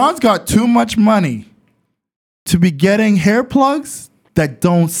 LeBron's got too much money to be getting hair plugs that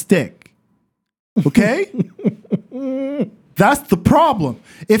don't stick. Okay? That's the problem.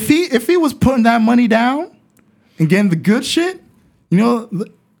 If he was putting that money down, and getting the good shit. You know,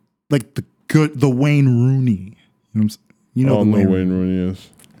 like the Wayne Rooney. You know Oh, the no, Wayne Wayne Rooney is.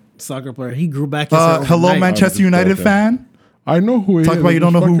 Soccer player. He grew back. His hair Hello, overnight. Manchester United Okay. fan. I know who he Talk is. about you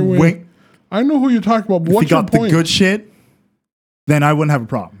don't know Just who fucking Wayne. I know who you're talking about. But If he what's your got the point? good shit, then I wouldn't have a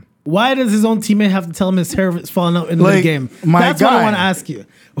problem. Why does his own teammate have to tell him his hair is falling out in the Like, game? my That's what I guy. want to ask you.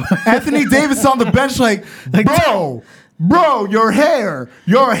 Anthony Davis on the bench, like, bro, your hair,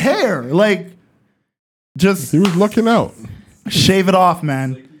 like, just He was looking out. shave it off,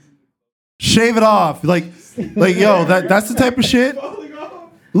 man. Shave it off, like, yo, that's the type of shit.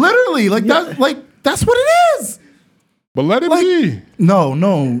 Literally, that's what it is. But let him Like- be.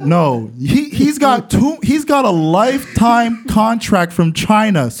 No. He's got a lifetime contract from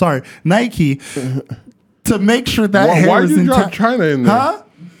China. Sorry, Nike, to make sure that hair Why is did you drop intact. China in there? Huh?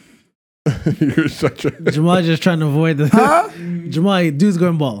 You're such a. Jamal just trying to avoid the. Huh? Jamal, dude's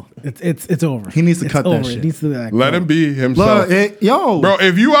going ball. It's over. He needs to It's cut that over. shit. It needs to Let him be himself. Look, Bro,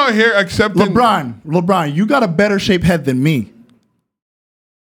 if you out here accepting. LeBron, you got a better shaped head than me.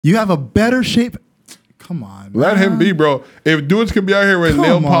 You have a better shape. Come on, Let man. him be, bro. If dudes can be out here with Come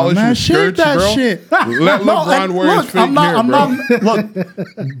nail on, polish man. and Shave skirts, that bro. shit. Let No, LeBron and wear look, his fake I'm not, hair, I'm bro. not.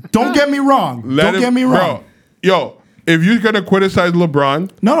 Look, don't get me wrong. Don't get me wrong. Bro, yo, if you're gonna criticize LeBron,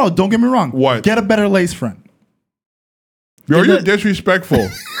 No, don't get me wrong. What? Get a better lace front. you're that- disrespectful.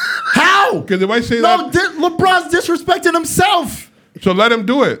 How? Because if I say No, that, LeBron's disrespecting himself. so let him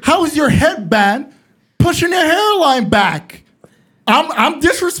do it. How is your headband pushing your hairline back? I'm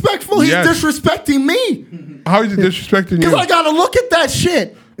disrespectful. He's Yes. disrespecting me How is he disrespecting because you? I gotta look at that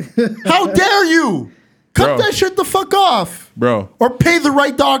shit. How dare you? Cut Bro. that shit the fuck off, Bro, or pay the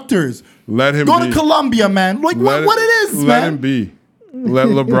right doctors. let him Go be. to Colombia, man. Like what it is, let man. him be. Let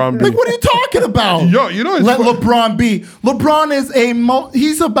LeBron be. Like what are you talking about? Yo, you know it's let fu- LeBron be. LeBron is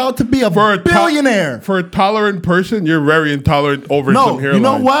he's about to be a for a billionaire. For a tolerant person, you're very intolerant over some No, hairline. you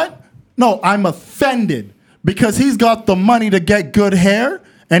know what? No, I'm offended because he's got the money to get good hair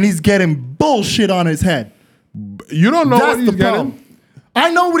and he's getting bullshit on his head. You don't know That's what he's the problem. getting.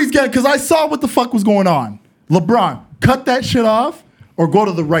 I know what he's getting because I saw what the fuck was going on. LeBron, cut that shit off or go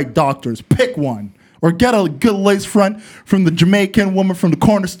to the right doctors. Pick one. Or get a good lace front from the Jamaican woman from the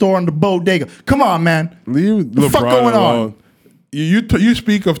corner store on the bodega. Come on, man. Leave The LeBron fuck going on? alone. You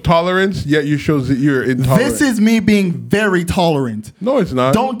speak of tolerance, yet you show that you're intolerant. This is me being very tolerant. No, it's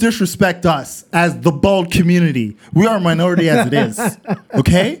not. Don't disrespect us as the bald community. We are a minority as it is.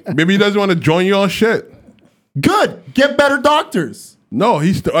 Okay? Maybe he doesn't want to join you on shit. Good. Get better doctors. No,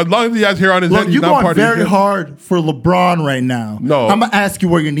 as long as he has hair on his Look, head, he's you're not going part of very his hard for LeBron right now. No. I'm gonna ask you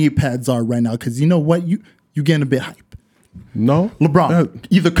where your knee pads are right now, because you know what? You getting a bit hype. No, LeBron,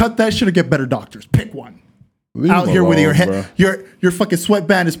 either cut that shit or get better doctors. Pick one. Leave Out him here with your alone, head, bro. your fucking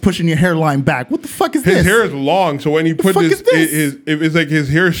sweatband is pushing your hairline back. What the fuck is His this? hair is long, so when he put fuck this, is this? it's like his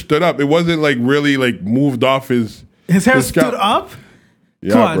hair stood up. It wasn't like really like moved off his. His hair scalp. stood up.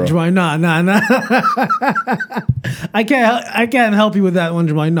 Yeah, Come on, bro. Jamal. Nah. I can't help you with that one,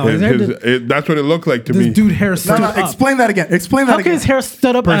 Jamal. No, his hair did, That's what it looked like to this me. dude hair no, stood no, up. explain that again. Explain that How can again. his hair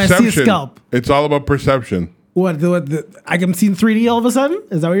stood up and I see his Perception. scalp? It's all about perception. I can see in 3D all of a sudden?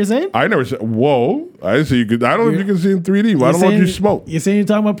 Is that what you're saying? I never said. Whoa! I didn't say you could. I don't know if you can see in 3D. Well, I don't know if you smoke. You're saying you're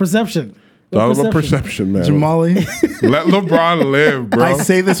talking about perception. It's all about perception, man. Jamali, Let LeBron live, bro. I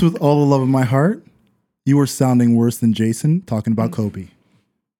say this with all the love of my heart. You were sounding worse than Jason talking about Kobe.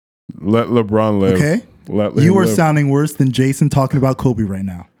 Let LeBron live. Okay? Let You him are live. sounding worse than Jason talking about Kobe right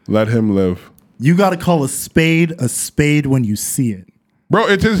now. Let him live, You got to call a spade when you see it. bro.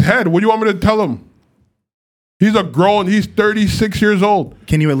 It's his head. What do you want me to tell him? He's He's 36 years old.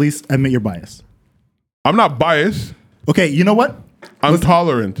 Can you at least admit your bias? I'm not biased. Okay, you know what? I'm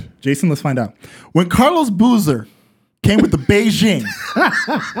tolerant. Jason, let's find out. When Carlos Boozer came with the Beijing,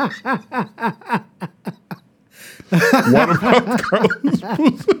 What about Carlos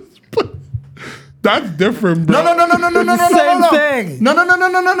Boozer? That's different, bro. no, Same thing. No.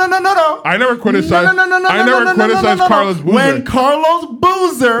 I never criticized. No. I never criticized Carlos Boozer. When Carlos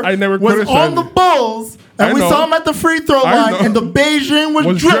Boozer I never was criticized on the him. Bulls, and I we know. saw him at the free throw I line, know. and the Beijing was,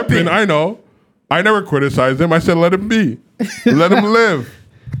 was dripping. I know. I never criticized him. I said let him be. Let him live.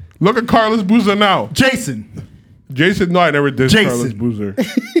 Look at Carlos Boozer now. Jason, Jason, no, I never dissed Jason. Carlos Boozer.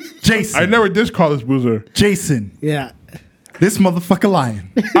 Jason, I never dissed Carlos Boozer. Jason, Yeah. this motherfucker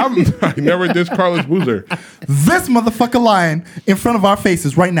lying. I never dissed Carlos Boozer. This motherfucker lying in front of our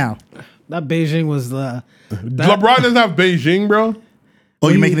faces right now. That Beijing was LeBron doesn't have Beijing, bro. Oh,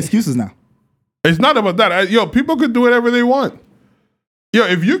 you're making excuses now. It's not about that. People could do whatever they want. Yo,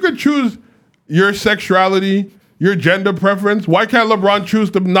 if you could choose your sexuality, your gender preference. Why can't LeBron choose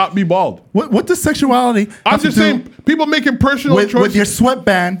to not be bald? What does sexuality I'm have to just do saying, people making personal with choices. your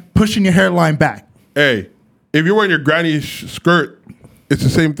sweatband pushing your hairline back? Hey, if you're wearing your granny's skirt, it's the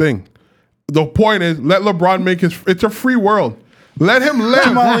same thing. The point is, let LeBron make his. It's a free world. Let him live.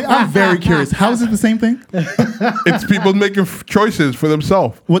 Jamali, I'm very curious. How is it the same thing? It's people making choices for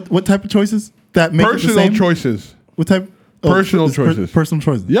themselves. What type of choices that make it the Personal same? choices. What type? Personal it's choices. Personal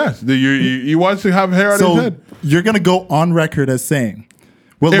choices. Yes, he wants to have hair on his So head. you're gonna go on record as saying,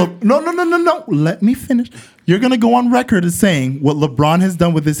 well, If- no. Let me finish. You're gonna go on record as saying what LeBron has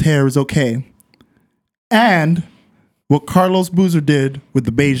done with his hair is okay, and what Carlos Boozer did with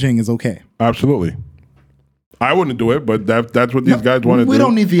the Beijing is okay. Absolutely. I wouldn't do it, but that's what these guys want to do. We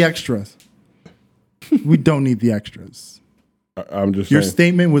don't need the extras. We don't need the extras. I'm just Your saying.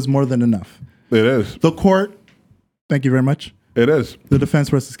 statement was more than enough. It is. The court, thank you very much. It is. The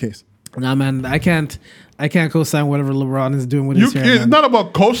defense rests its case. Nah, man, I can't co-sign whatever LeBron is doing with his hair. It's man. not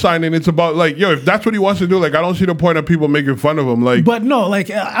about co-signing. It's about like, yo, if that's what he wants to do, like, I don't see the point of people making fun of him. Like, But no,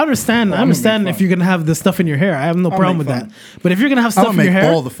 like I understand. I understand make if you're gonna have the stuff in your hair. I have no problem with make that. fun. But if you're gonna have I'm stuff gonna in your make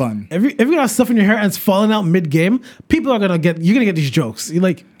hair, all the fun. If you're gonna have stuff in your hair and it's falling out mid-game, people are gonna get. You're gonna get these jokes. You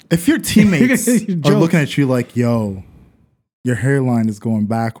like. If your teammates You're are gonna get your looking at you like, yo, your hairline is going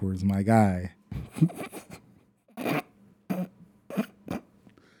backwards, my guy.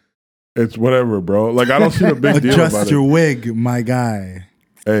 it's whatever, bro. Like, I don't see the big deal about Adjust your it. wig, my guy.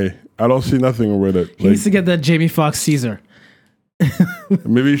 Hey, I don't see nothing with it. He Like, needs to get that Jamie Foxx Caesar.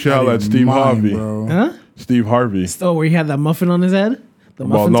 maybe you should have that Steve Mine, Harvey. bro. Huh? Steve Harvey. Oh, where he had that muffin on his head. The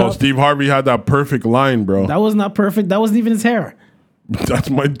Well, muffin no, top? Steve Harvey had that perfect line, bro. That was not perfect. That wasn't even his hair. That's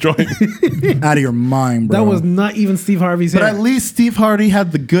my joint. Out of your mind, bro. That was not even Steve Harvey's But hair. at least Steve Harvey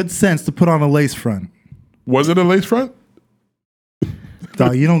had the good sense to put on a lace front. Was it a lace front?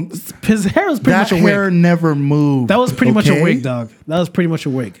 Dog, you don't. His hair was pretty That much a hair wig. That moved. That was pretty much a okay? wig, dog. That was pretty much a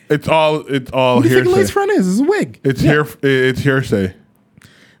wig. It's all What do you think a hearsay. lace front is? It's a wig. It's hearsay.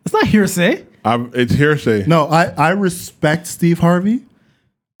 It's not hearsay. It's hearsay. No, I respect Steve Harvey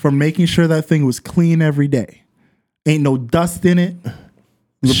for making sure that thing was clean every day. Ain't no dust in it.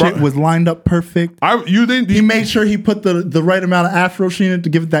 Shit was lined up perfect. You didn't. He made sure he put the right amount of Afro sheen in it to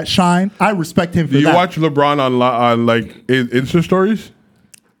give it that shine. I respect him for Do you that. watch LeBron on like Insta stories?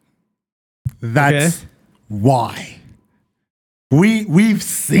 That's Okay. why. We've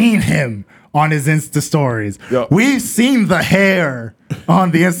seen him on his Insta stories. Yo. We've seen the hair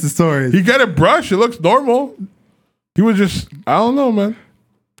on the Insta stories. He got it brushed. It looks normal. He was just, I don't know, man.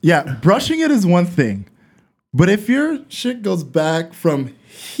 Yeah, brushing it is one thing. But if your shit goes back from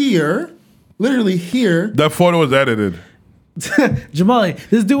here, literally here, That photo was edited. Jamali,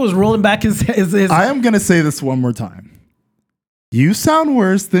 this dude was rolling back his I am going to say this one more time. You sound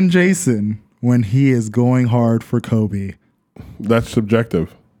worse than Jason when he is going hard for Kobe. That's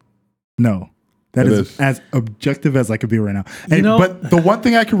subjective. No. That It is is. as objective as I could be right now. And, know- but the one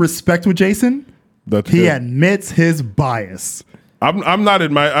thing I can respect with Jason, That's he good. admits his bias. I'm not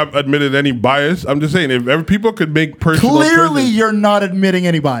I've admitted any bias. I'm just saying if people could make personal Clearly, choices. you're not admitting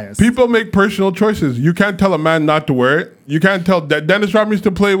any bias. People make personal choices. You can't tell a man not to wear it. You can't tell that Dennis Rodman used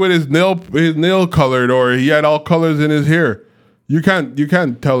to play with his nail colored, or he had all colors in his hair. You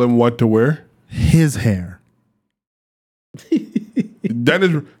can't tell him what to wear. His hair.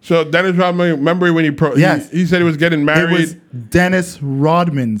 Dennis Rodman. Remember when Yes. he said he was getting It married. was Dennis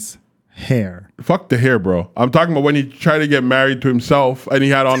Rodman's hair. Fuck the hair, bro. I'm talking about when he tried to get married to himself and he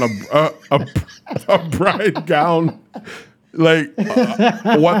had on a bride gown. Like,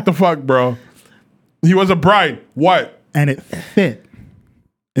 what the fuck, bro? He was a bride. What? And it fit.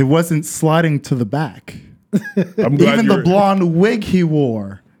 It wasn't sliding to the back. I'm glad Even you're. the blonde wig he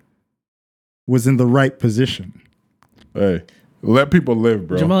wore was in the right position. Hey, let people live,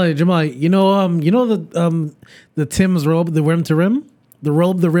 bro. Jamali, you know the Tim's robe, the rim to rim, the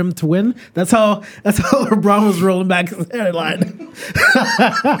robe, the rim to win. That's how LeBron was rolling back his hairline.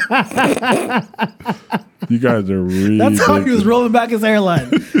 You guys are really. That's how he was rolling back his hairline,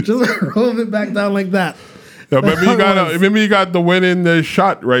 just rolling it back down like that. Yeah, maybe you got the winning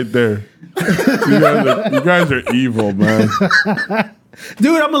shot right there. You guys are evil, man.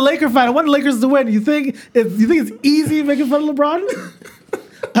 Dude, I'm a Laker fan. I want the Lakers to win. You think it's easy making fun of LeBron?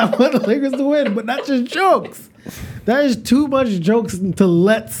 I want the Lakers to win, but not just jokes. That is too much jokes to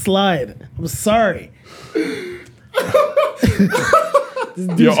let slide. I'm sorry.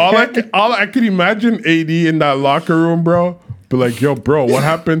 Yo, all I can imagine AD in that locker room, bro. Be like, yo, bro, what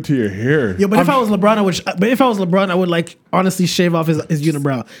happened to your hair? Yeah, but if I was LeBron, I would like honestly shave off his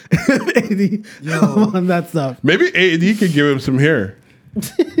unibrow. AD on that stuff. Maybe AD could give him some hair.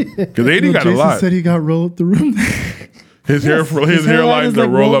 Because 80 got a Jason lot. said he got roll up the room. His His hairline is the like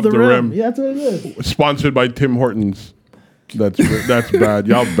roll up the rim. Yeah, that's what it is. Sponsored by Tim Hortons. That's bad.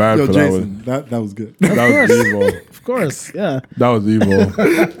 Y'all bad Yo, for Jason, that was good. that was evil. Of course, yeah. That was evil.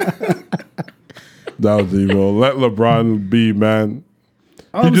 That was evil. Let LeBron be, man.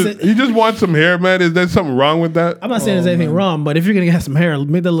 He just wants some hair, man. Is there something wrong with that? I'm not saying there's anything wrong, but if you're gonna have some hair,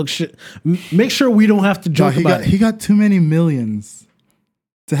 make that look shit. Make sure we don't have to joke about it. He got too many millions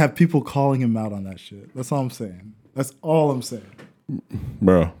to have people calling him out on that shit. That's all I'm saying. That's all I'm saying.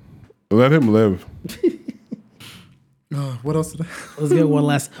 Bro, let him live. What else did I? Let's get one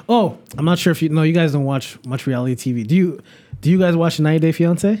last. Oh, I'm not sure if you guys don't watch much reality TV. Do you guys watch 90 Day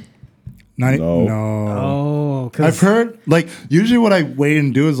Fiance? No. Oh, I've heard like usually what I wait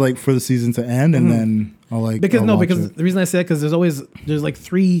and do is like for the season to end and then I'll like because I'll watch it. the reason I say it because there's like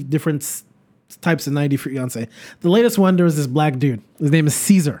 3 different types of 90 Day Fiance. The latest one, there was this black dude. His name is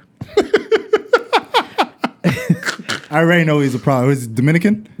Caesar. I already know he's a problem. He's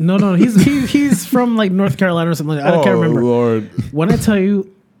Dominican. No, he's from like North Carolina or something like that. I can't remember. Lord. When I tell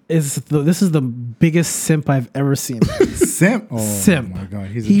you, this is the biggest simp I've ever seen. Simp. Oh Simp. my god,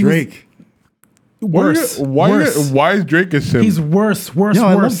 he's He a was- Drake. Worse. Why is Drake a simp? He's worse. Yo,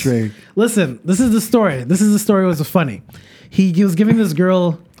 I love Worse. Drake. Listen, this is the story. It was funny. He was giving this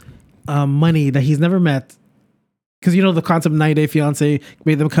girl money that he's never met. Because you know the concept of 90 Day Fiance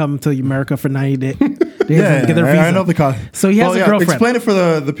made them come to America for 90 days. Yeah, get their visa. I know the concept. So he has a girlfriend. Explain it for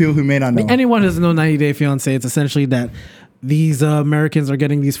the people who may not know. Anyone who doesn't know 90 Day Fiance, it's essentially that these Americans are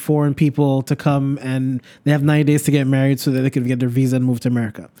getting these foreign people to come and they have 90 days to get married so that they can get their visa and move to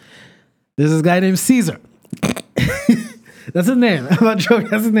America. There's this guy named Caesar. That's his name. I'm not joking.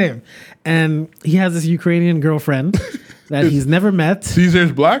 That's his name. And he has this Ukrainian girlfriend that he's never met.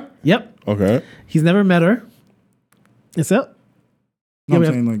 Caesar's black? Yep. Okay. He's never met her. It's up. No, I'm Yeah,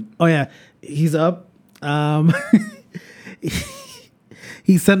 saying like Oh yeah, he's up.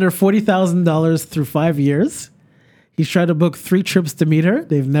 He sent her $40,000 through 5 years. He's tried to book 3 trips to meet her.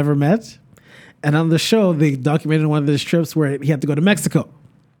 They've never met. And on the show, they documented one of his trips where he had to go to Mexico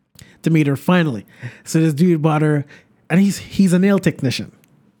to meet her finally. So this dude bought her, and he's a nail technician.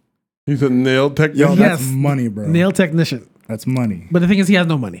 He's a nail yo, technician. that's Yes. money, bro. Nail technician. That's money. But the thing is, he has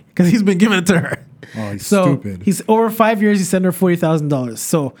no money because he's been giving it to her. Oh, he's So stupid. he's over 5 years. He sent her $40,000.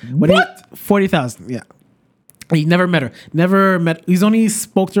 So What? 40,000? Yeah. He never met her. Never met. He's only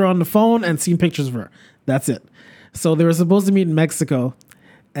spoke to her on the phone and seen pictures of her. That's it. So they were supposed to meet in Mexico,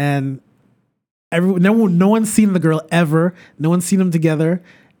 and no one's seen the girl ever. No one's seen them together,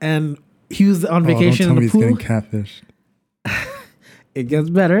 and he was on vacation don't tell in me the he's pool. getting catfished. It gets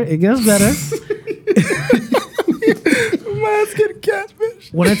better. It gets better. Man's getting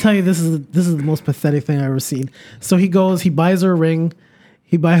catfished. When I tell you this is the most pathetic thing I've ever seen. So he goes, he buys her a ring,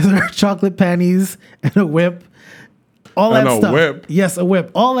 he buys her chocolate panties and a whip, all And that a stuff. whip? Yes, a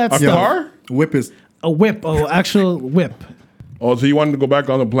whip. All that A stuff. car? Whip is A whip. Oh, actual whip. Oh, so you wanted to go back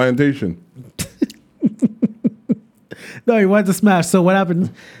on the plantation? No, he wanted to smash. So what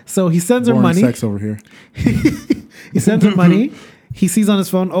happened? So he sends her boring money. sex over here. He sends her money. He sees on his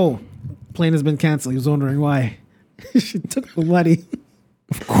phone, oh, plane has been canceled. He was wondering why. She took the money.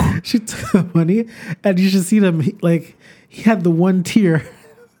 Of course. She took the money, and you should see them. He had the one tear.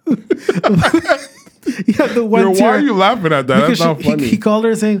 He had the one Yo, tear. why are you laughing at that? That's Because not funny. he called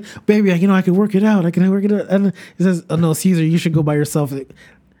her saying, "Baby, I can work it out. I can work it out." And he says, "Oh no, Caesar, you should go by yourself."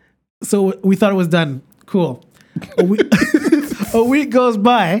 So we thought it was done. Cool. A week goes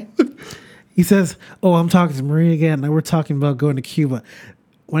by. He says, "Oh, I'm talking to Marie again. Now we're talking about going to Cuba."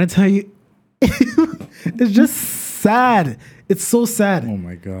 When I tell you, it's just sad. It's so sad. Oh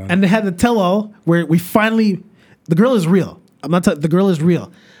my god. And they had the tell-all where we finally, the girl is real. I'm not. The girl is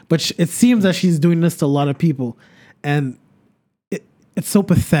real, but it seems that she's doing this to a lot of people, and it's so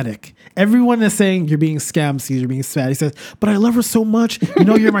pathetic. Everyone is saying you're being scammed, Caesar, you're being sad. He says, "But I love her so much. You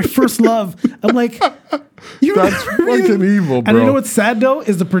know, you're my first love." I'm like, you That's fucking evil, bro. And you know what's sad though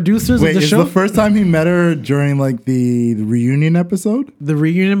is the producers Wait, of the is show, the first time he met her during like the reunion episode? the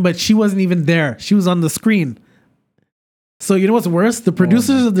reunion, but she wasn't even there. She was on the screen. So you know what's worse? The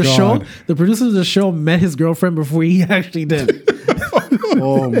producers of the God. show met his girlfriend before he actually did.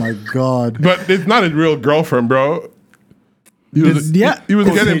 Oh my god. But it's not his real girlfriend, bro. He was getting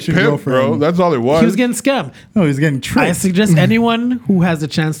Quotation pimped, bro. girlfriend. That's all it was. He was getting scammed. No, he's getting I tricked. suggest anyone who has the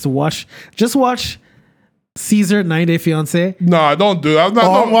chance to watch, just watch Caesar 90 Day Fiance. Nah, don't do that. I'm not.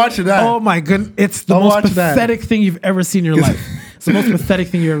 Oh, I'm don't- watching that. Oh my goodness. It's the I'll most watch that. pathetic thing you've ever seen in your life. It's the most pathetic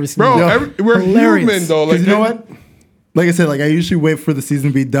thing you've ever seen. Bro, in your life. we're Hilarious. human though. Like Because you know what? like I said, like I usually wait for the season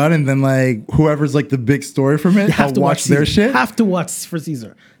to be done, and then like whoever's like the big story from it, You have I'll to watch their Caesar. shit. Have to watch for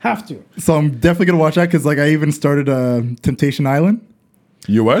Caesar. Have to. So I'm definitely gonna watch that because like I even started Temptation Island,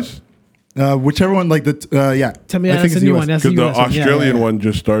 U.S. whichever one like the yeah. Tell me I that's think a it's new US. one. That's Because the the US one. Yeah, Australian yeah. one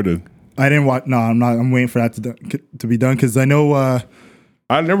just started. I didn't watch. No, I'm not. I'm waiting for that to be done because I know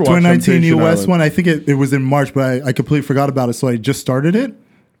I never watched 2019 Temptation US Island. one. I think it was in March, but I completely forgot about it. So I just started it.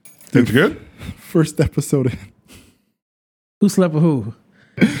 It's good. First episode. Who slept with who?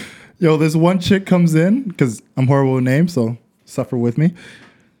 Yo, this one chick comes in because I'm horrible with names, so suffer with me.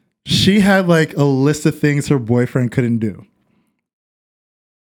 She had like a list of things her boyfriend couldn't do.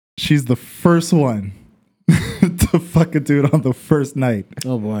 She's the first one to fucking do it on the first night.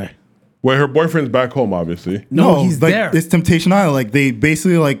 Oh boy. Well, her boyfriend's back home, obviously. No, he's like, there. It's Temptation Island. Like they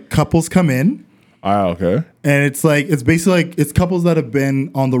basically like couples come in. Ah, okay. And it's like it's basically like it's couples that have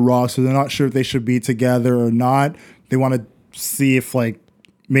been on the rock, so they're not sure if they should be together or not. They want to see if like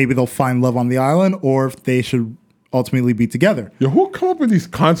maybe they'll find love on the island or if they should ultimately be together. Yo, who come up with these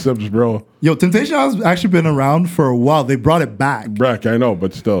concepts, bro? Yo, Temptation Island's actually been around for a while. They brought it back, Brack, I know,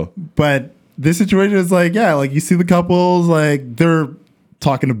 but still. but this situation is like yeah, like you see the couples like they're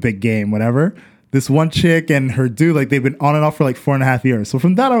talking a big game, whatever. This one chick and her dude like they've been on and off for like 4.5 years. So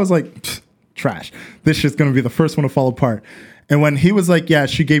from that I was like. Pfft, trash. This shit's gonna be the first one to fall apart. And when he was like, yeah,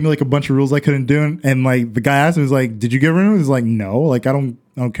 she gave me like a bunch of rules I couldn't do, and like the guy asked me, he was like, did you give her? He was like, no, like I don't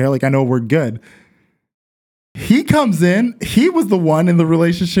care. Like I know we're good. He comes in. He was the one in the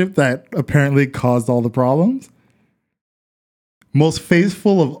relationship that apparently caused all the problems. Most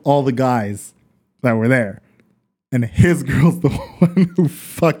faithful of all the guys that were there, and his girl's the one who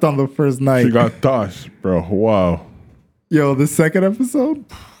fucked on the first night. She got tossed, bro. Wow. Yo, the second episode.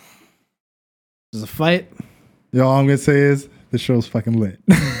 There's a fight. Yo, all I'm gonna say is the show's fucking lit.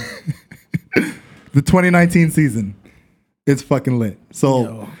 The 2019 season, it's fucking lit. So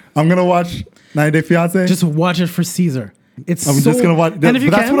Yo. I'm gonna watch 90 Day Fiance. Just watch it for Caesar. It's I'm just gonna watch. And if you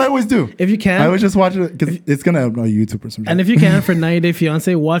but that's can, what I always do. if you can, I always just watch it because it's gonna have no YouTube or some shit. and if you can, for 90 Day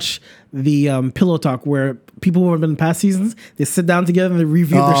Fiance, watch the Pillow Talk where people who have been in past seasons, they sit down together and they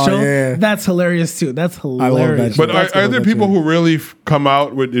review their Oh, show. yeah. That's hilarious too. That's love hilarious. that But That's are good, there that's people good. who really come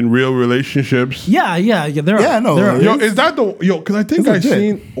out with in real relationships? Yeah. There are. Yeah, no, There are. like- Yo, is that the because I think I It's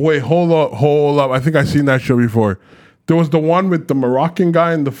legit. seen. Wait, hold up. I think I seen that show before. There was the one with the Moroccan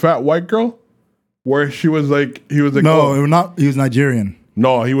guy and the fat white girl, where he was like, no, oh, it was not. He was Nigerian.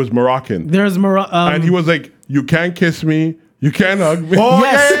 no, he was Moroccan, There's and he was like, you can't kiss me, you can't hug me. Oh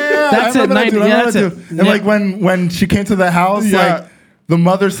Yes, that's I it, remember that 90 dude, I yeah, remember that's that it. dude. And Yeah. like when she came to the house, Yeah. like the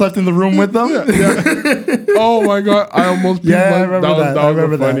mother slept in the room with them. Oh my god, I almost Yeah, I peed my- remember that. That I was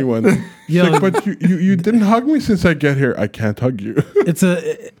remember a that. funny one. Yo. Like, but you didn't hug me since I get here. I can't hug you. it's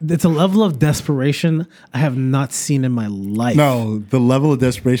a level of desperation I have not seen in my life. No, the level of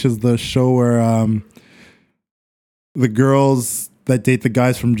desperation is the show where the girls that date the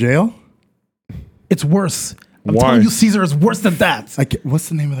guys from jail. It's worse. I'm Why? telling you, Caesar is worse than that. What's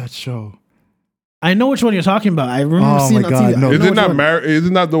the name of that show? I know which one you're talking about. I remember Oh seeing my it on God, TV. no. I know Isn't which that one.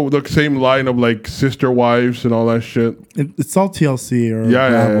 isn't that the same line of like sister wives and all that shit? It's all TLC or Yeah,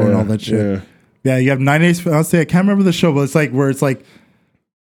 Bravo and all yeah. that shit. Yeah. Yeah, you have 9 Days Fiance. I can't remember the show, but it's like where it's like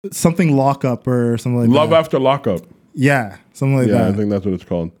something lockup or something like Love that. after lockup. Yeah, something like Yeah, I that. think that's what it's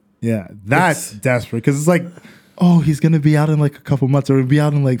called. Yeah, that's desperate because it's like, oh, he's gonna be out in like a couple months or he'll be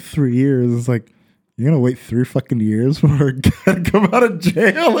out in like 3 years. It's like you're gonna wait 3 fucking years for her to come out of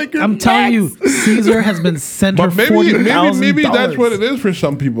jail. Like you're I'm telling you, nuts. Caesar has been sent But for maybe that's $40,000. what it is for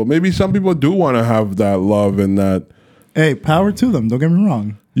some people. Maybe some people do want to have that love and that Hey, power to them. Don't get me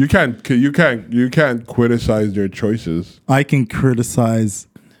wrong. you can't criticize their choices. I can criticize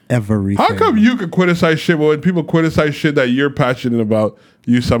everything. How come you could criticize shit, but when people criticize shit that you're passionate about,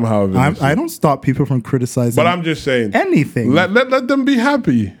 you somehow have innocent? I don't stop people from criticizing. But I'm just saying, anything. let them be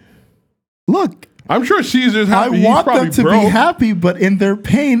happy. Look, I'm sure Caesar's I happy. He's want probably them to broke. be happy, but in their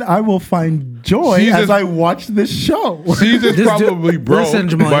pain, I will find joy Caesar's- as I watch this show. Caesar's This probably dude- broke, listen,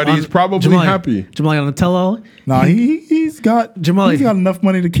 Jamali, but he's on- probably Jamali, happy. Jamali on the tell-all. Nah, he's got Jamali. he's got enough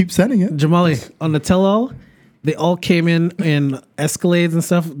money to keep sending it. Jamali on the tell-all. They all came in Escalades and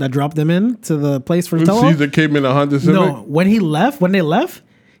stuff that dropped them in to the place for the tell-all. Caesar came in a Honda Civic. No, when they left,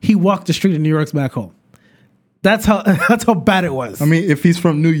 he walked the street in New York's back home. That's how bad it was. I mean, if he's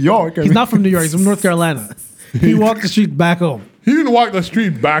from New York, He's not from New York. He's from North Carolina. He walked the street back home. He didn't walk the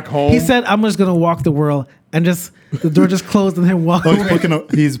street back home. He said, "I'm just gonna walk the world," and just the door just closed and then walk Oh, away.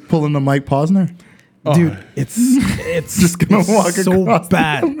 he's pulling a Mike Posner. Dude, it's Just gonna it's walk so across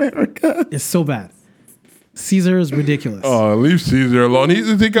bad. America. It's so bad. Caesar is ridiculous. Oh, leave Caesar alone. He's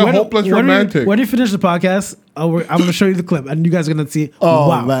a hopeless romantic. When you finish the podcast, I'm going to show you the clip, and you guys are going to see. Oh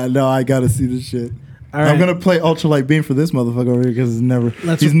wow. man, no, I gotta see this shit. All right. I'm gonna play Ultralight Beam for this motherfucker over here because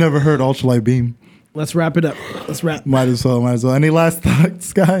he's never heard Ultralight Beam. Let's wrap it up. Let's wrap. Might as well. Any last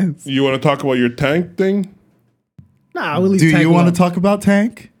thoughts, guys? You want to talk about your Tank thing? Nah, we'll leave Do Tank you want alone. to talk about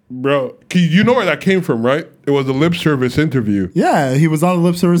Tank? Bro, you know where that came from, right? It was a lip service interview. Yeah, he was on the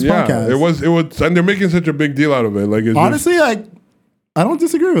Lip Service podcast. It was, and they're making such a big deal out of it. Like, it's honestly, I don't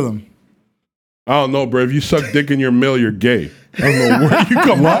disagree with him. I don't know, bro. If you suck dick in your mill, you're gay. I don't know where you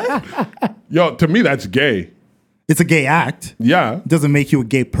come. What? Yo, to me, that's gay. It's a gay act. Yeah, It doesn't make you a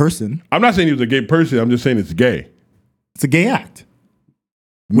gay person. I'm not saying he was a gay person. I'm just saying it's gay. It's a gay act,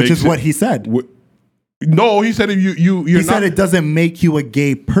 which Makes is what he said. No, he said if you're He not. said it doesn't make you a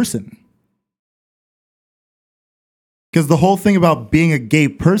gay person. Because the whole thing about being a gay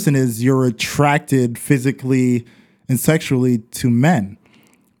person is you're attracted physically and sexually to men.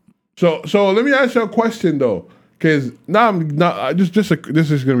 So let me ask you a question though, because now I'm not this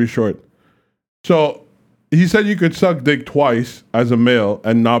is gonna be short. So he said you could suck dick twice as a male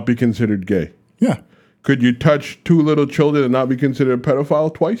and not be considered gay. Yeah, Could you touch two little children and not be considered a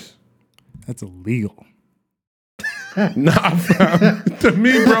pedophile twice? that's illegal. Nah, fam. To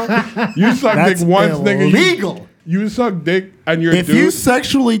me, bro, you suck That's dick once, nigga. illegal. You suck dick and you're If dude. you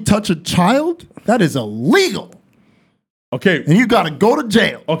sexually touch a child, that is illegal, Okay, and you got to go to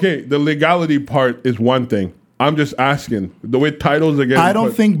jail. okay. The legality part is one thing. I'm just asking the way titles are getting. I don't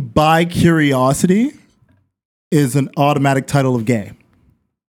put- think bi curiosity is an automatic title of gay.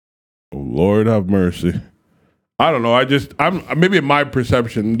 Oh, Lord have mercy. I don't know. I'm maybe in my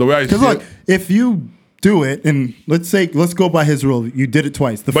perception, the way I see Because look, it. if you do it, and let's go by his rule, you did it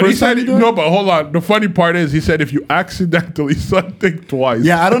twice. The But he first said time you do it, no. But hold on. The funny part is, he said if you accidentally suck dick twice.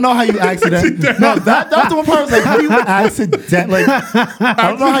 yeah, I don't know how you accidentally. No, that's the one part. I was like, how do you accidentally? I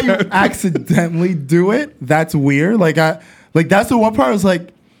don't know how you accidentally do it. That's weird. That's the one part. I was like,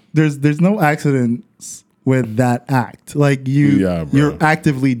 there's no accidents with that act. Like Yeah, bro. you're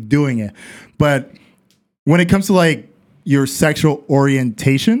actively doing it. But when it comes to like your sexual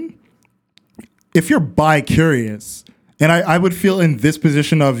orientation, if you're bi-curious, and I would feel in this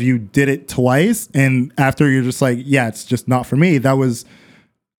position of you did it twice, and after you're just like, yeah, it's just not for me. That was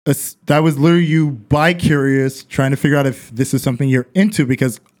literally you bi-curious, trying to figure out if this is something you're into,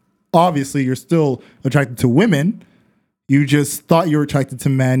 because obviously you're still attracted to women. You just thought you were attracted to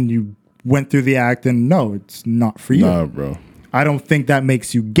men. You went through the act, and no, it's not for you. Nah, bro. I don't think that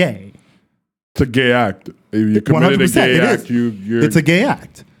makes you gay. It's a gay act. If you committed a 100%, gay it act, is. It's a gay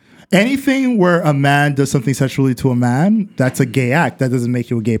act. Anything where a man does something sexually to a man, that's a gay act. That doesn't make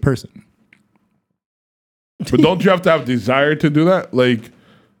you a gay person. But don't you have to have desire to do that? Like,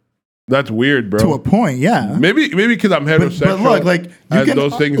 that's weird, bro. To a point, yeah. Maybe because I'm heterosexual. But look, like you and can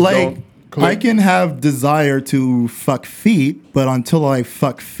those things like don't click. I can have desire to fuck feet, but until I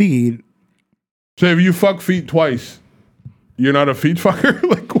fuck feet, So if you fuck feet twice, you're not a feet fucker?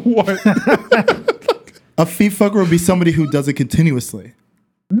 Like what? a feet fucker would be somebody who does it continuously.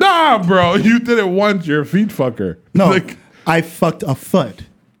 Nah, bro. You did it once, you're a feet fucker. No, Like, I fucked a foot,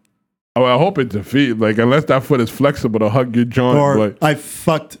 oh, I hope it's a feet. Like, unless that foot is flexible to hug your joint. or like, I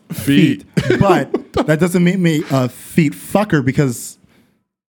fucked Feet. feet. But that doesn't make me a feet fucker because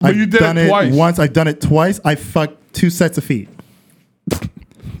But you did it done twice. once. I've done it twice. I fucked 2 sets of feet.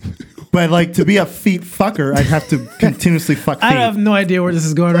 But like to be a feet fucker, I'd have to continuously fuck feet. I have no idea where this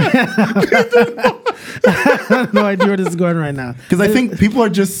is going right now. I have no idea where this is going right now. Because I think people are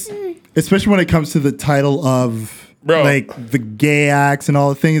just, especially when it comes to the title of Bro. like the gay acts and all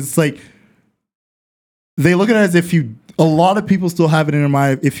the things, it's like they look at it as if a lot of people still have it in their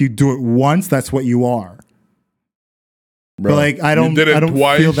mind, if you do it once, that's what you are. bro, But like I you don't did it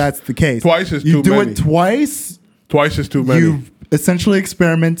twice. feel that's the case. Twice is you too do many. it twice, Twice is too many. you've essentially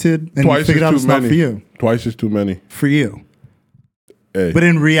experimented and you Twice figured is out too it's many. not for you. Twice is too many. For you. Hey. But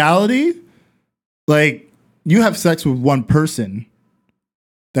in reality, like you have sex with one person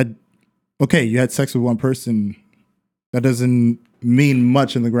okay, you had sex with one person, that doesn't mean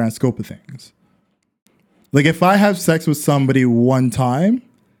much in the grand scope of things. Like if I have sex with somebody one time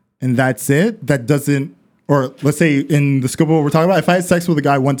and that's it, that doesn't, or let's say in the scope of what we're talking about, if I had sex with a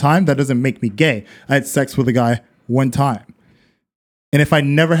guy one time, that doesn't make me gay. I had sex with a guy one time. And if I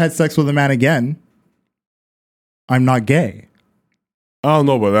never had sex with a man again, I'm not gay. I don't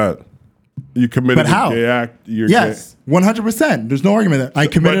know about that. You committed But how? a gay act. You're Yes, 100%. There's no argument that I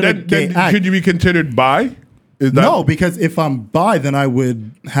gay. committed But a gay act. could you be considered bi? Is that, No, because if I'm bi, then I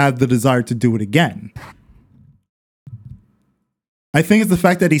would have the desire to do it again. I think it's the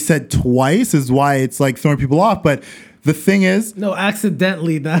fact that he said twice is why it's like throwing people off. But the thing is, No,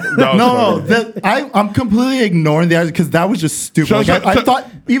 accidentally. Not. That was no, funny. I'm completely ignoring the because that was just stupid. So- Like, so- I so- thought,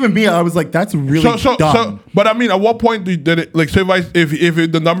 even me, I was like, that's really dumb. But I mean, at what point did it? Like, say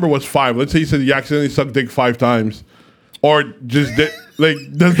if the number was 5, let's say you said you accidentally sucked dick 5 times, or just did, like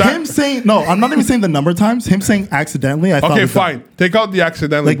does that? Him saying no, I'm not even saying the number of times. Him saying accidentally, I thought. Okay, was dumb. fine. Take out the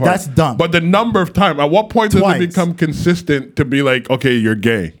accidentally Like, part. that's dumb. But the number of time. At what point does Twice. it become consistent to be like, okay, you're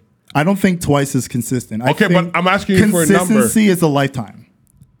gay? I don't think twice is consistent. Okay, but I'm asking you for a number. Consistency is a lifetime.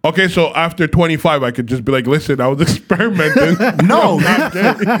 Okay, so after 25, I could just be like, listen, I was experimenting. No,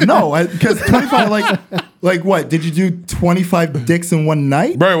 no, because 25, like what? Did you do 25 dicks in one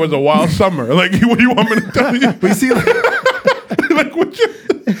night? Bro, it was a wild summer. Like, what do you want me to tell you? But you see, Like, what you,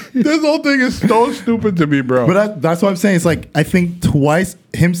 this whole thing is so stupid to me, bro. but that's what I'm saying. It's like I think twice,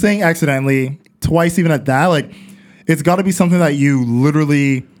 him saying accidentally, twice even at that, like it's got to be something that you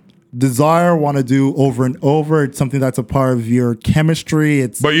literally desire, want to do over and over. It's something that's a part of your chemistry.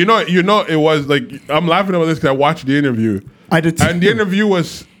 It's But you know, it was like, I'm laughing about this because I watched the interview. I did too. And the interview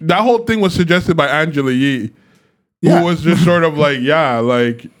was, that whole thing was suggested by Angela Yee, Yeah. who was just sort of like, yeah,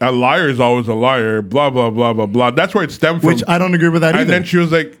 like a liar is always a liar, blah, blah, blah, blah, blah. That's where it stemmed from. which I don't agree with that And either.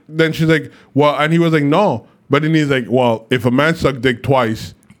 then she's like, well, and he was like, no. But then he's like, well, if a man sucked dick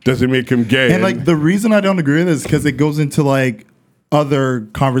twice, does it make him gay? And like the reason I don't agree with this is because it goes into like other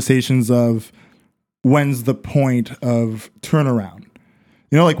conversations of when's the point of turnaround.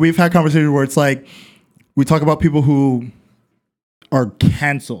 You know, like we've had conversations where it's like we talk about people who are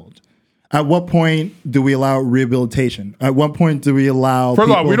canceled. At what point do we allow rehabilitation? At what point do we allow First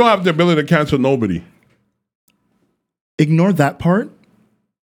of all, people- we don't have the ability to cancel nobody. ignore that part?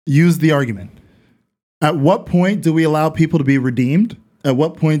 Use the argument. At what point do we allow people to be redeemed? At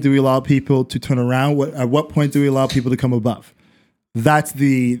what point do we allow people to turn around? At what point do we allow people to come above? That's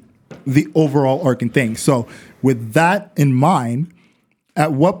the overall arcing thing. So with that in mind,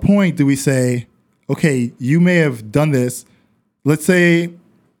 at what point do we say, okay, you may have done this, let's say,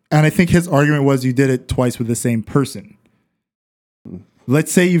 and I think his argument was you did it twice with the same person.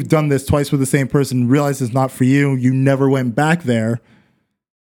 Let's say you've done this twice with the same person, realize it's not for you, you never went back there.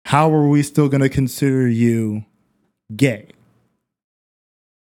 How are we still going to consider you gay?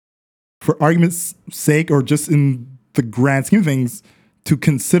 For argument's sake, or just in the grand scheme of things, to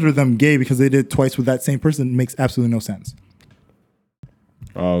consider them gay because they did it twice with that same person makes absolutely no sense.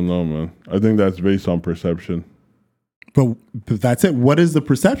 I don't know, man. I think that's based on perception. But that's it. What is the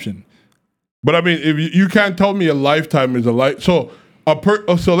perception? But I mean, if you can't tell me a lifetime is a life. So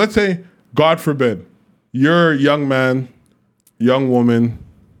so let's say, God forbid, you're a young man, young woman,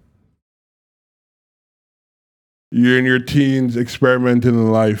 you're in your teens, experimenting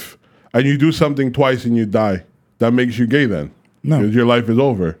in life, and you do something twice and you die. That makes you gay then? No. Because your life is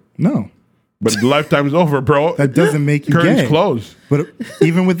over. No. But the lifetime's over, bro. That doesn't make you Curtains gay. closed. But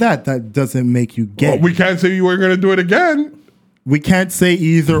even with that, that doesn't make you gay. Well, we can't say you were going to do it again. We can't say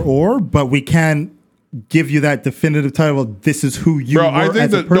either or, but we can give you that definitive title of this is who you Bro, were I think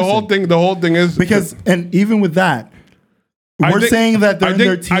as a the person. whole thing is Because, and even with that, we're saying that they're in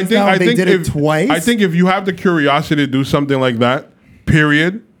their teens now and they did it twice. I think if you have the curiosity to do something like that,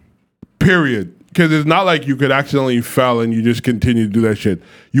 period, because it's not like you could accidentally fell and you just continue to do that shit.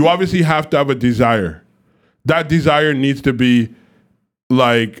 You obviously have to have a desire. That desire needs to be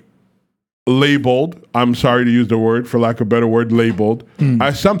like labeled. I'm sorry to use the word, for lack of a better word, labeled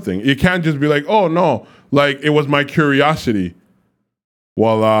as something. You can't just be like, oh no, like it was my curiosity.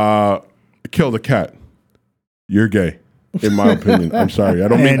 Well, kill the cat. You're gay. In my opinion, I'm sorry. I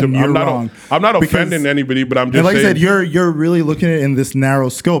don't mean And to. you're I'm not. wrong. I'm not Because- offending anybody, but I'm just And like saying. I said, you're really looking at it in this narrow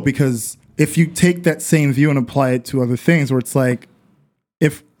scope because if you take that same view and apply it to other things, where it's like,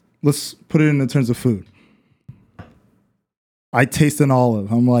 if let's put it in the terms of food, I taste an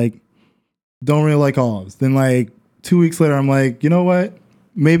olive. I'm like, don't really like olives. Then like 2 weeks later, I'm like, you know what?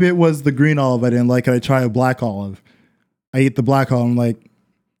 Maybe it was the green olive I didn't like. I try a black olive. I eat the black olive. I'm like,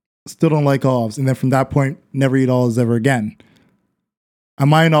 still don't like olives. And then from that point, never eat olives ever again.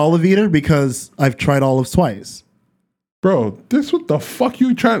 Am I an olive eater because I've tried olives twice? Bro, this what the fuck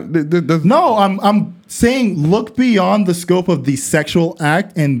you trying? No, I'm saying look beyond the scope of the sexual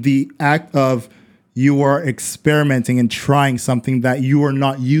act and the act of you are experimenting and trying something that you are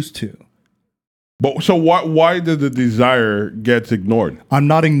not used to. But so why did the desire gets ignored? I'm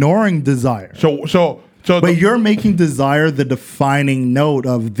not ignoring desire. So But you're making desire the defining note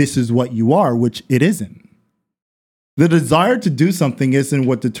of this is what you are, which it isn't. The desire to do something isn't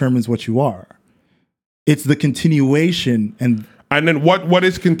what determines what you are. It's the continuation and And then what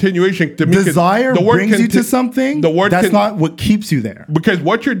is continuation? To me, 'cause Desire the word brings you to something. The word that's not what keeps you there. because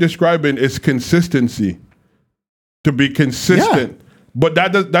what you're describing is consistency. To be consistent, but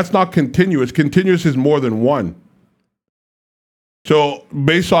that's not continuous. Continuous is more than one. So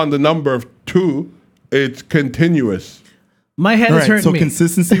based on the number of 2, it's continuous. My head All is right, hurting so me.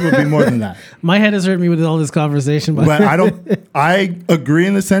 consistency would be more than that. My head is hurting me with all this conversation. But I agree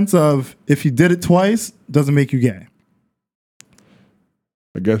in the sense of if you did it twice, doesn't make you gay.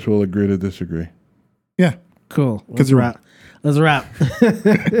 I guess we'll agree to disagree. Yeah. Cool. Let's Because wrap. Let's wrap.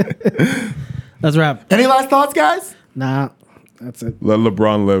 Let's wrap. Any last thoughts, guys? Nah, that's it. Let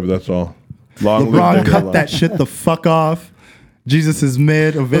LeBron live. That's all. Long LeBron, live cut LeBron. that shit the fuck off. Jesus is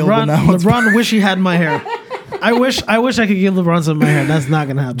mid, available now. LeBron wish he had my hair. I wish I could give LeBron some of my hair. That's not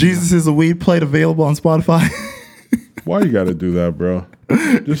gonna happen. Jesus is a weed plate available on Spotify. Why you got to do that, bro?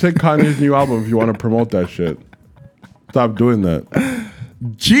 Just say Kanye's new album if you want to promote that shit. Stop doing that.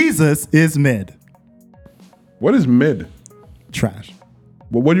 Jesus is mid. What is mid? Trash.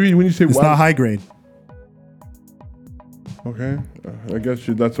 Well, what do you mean when you say It's what? not high grade. Okay, I guess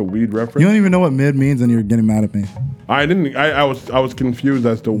that's a weed You reference. don't even know what mid means, and you're getting mad at me I didn't. I was confused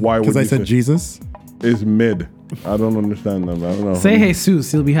as to why. because would I you said say Jesus. is mid. I don't understand that. I don't know. Say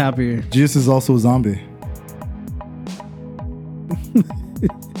Jesus, he'll be happier. Jesus is also a zombie.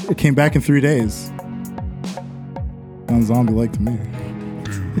 Came back in 3 days. Sounds zombie-like to me.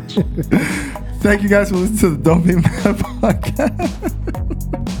 Thank you guys for listening to the Don't Be Mad podcast.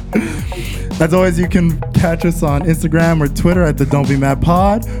 As always, you can catch us on Instagram or Twitter at the Don't Be Mad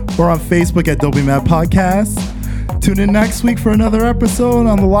Pod or on Facebook at Don't Be Mad Podcast. Tune in next week for another episode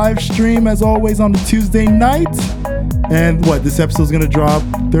on the live stream, as always, on the Tuesday night. And this episode's going to drop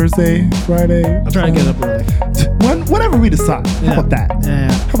Thursday, Friday? I'll try to get up early. Whenever we decide. Yeah. How about that?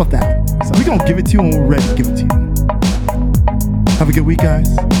 Yeah. How about that? So we're going to give it to you when we're ready to give it to you. Have a good week, guys.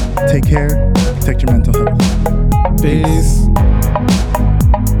 Take care. Protect your mental health. Peace.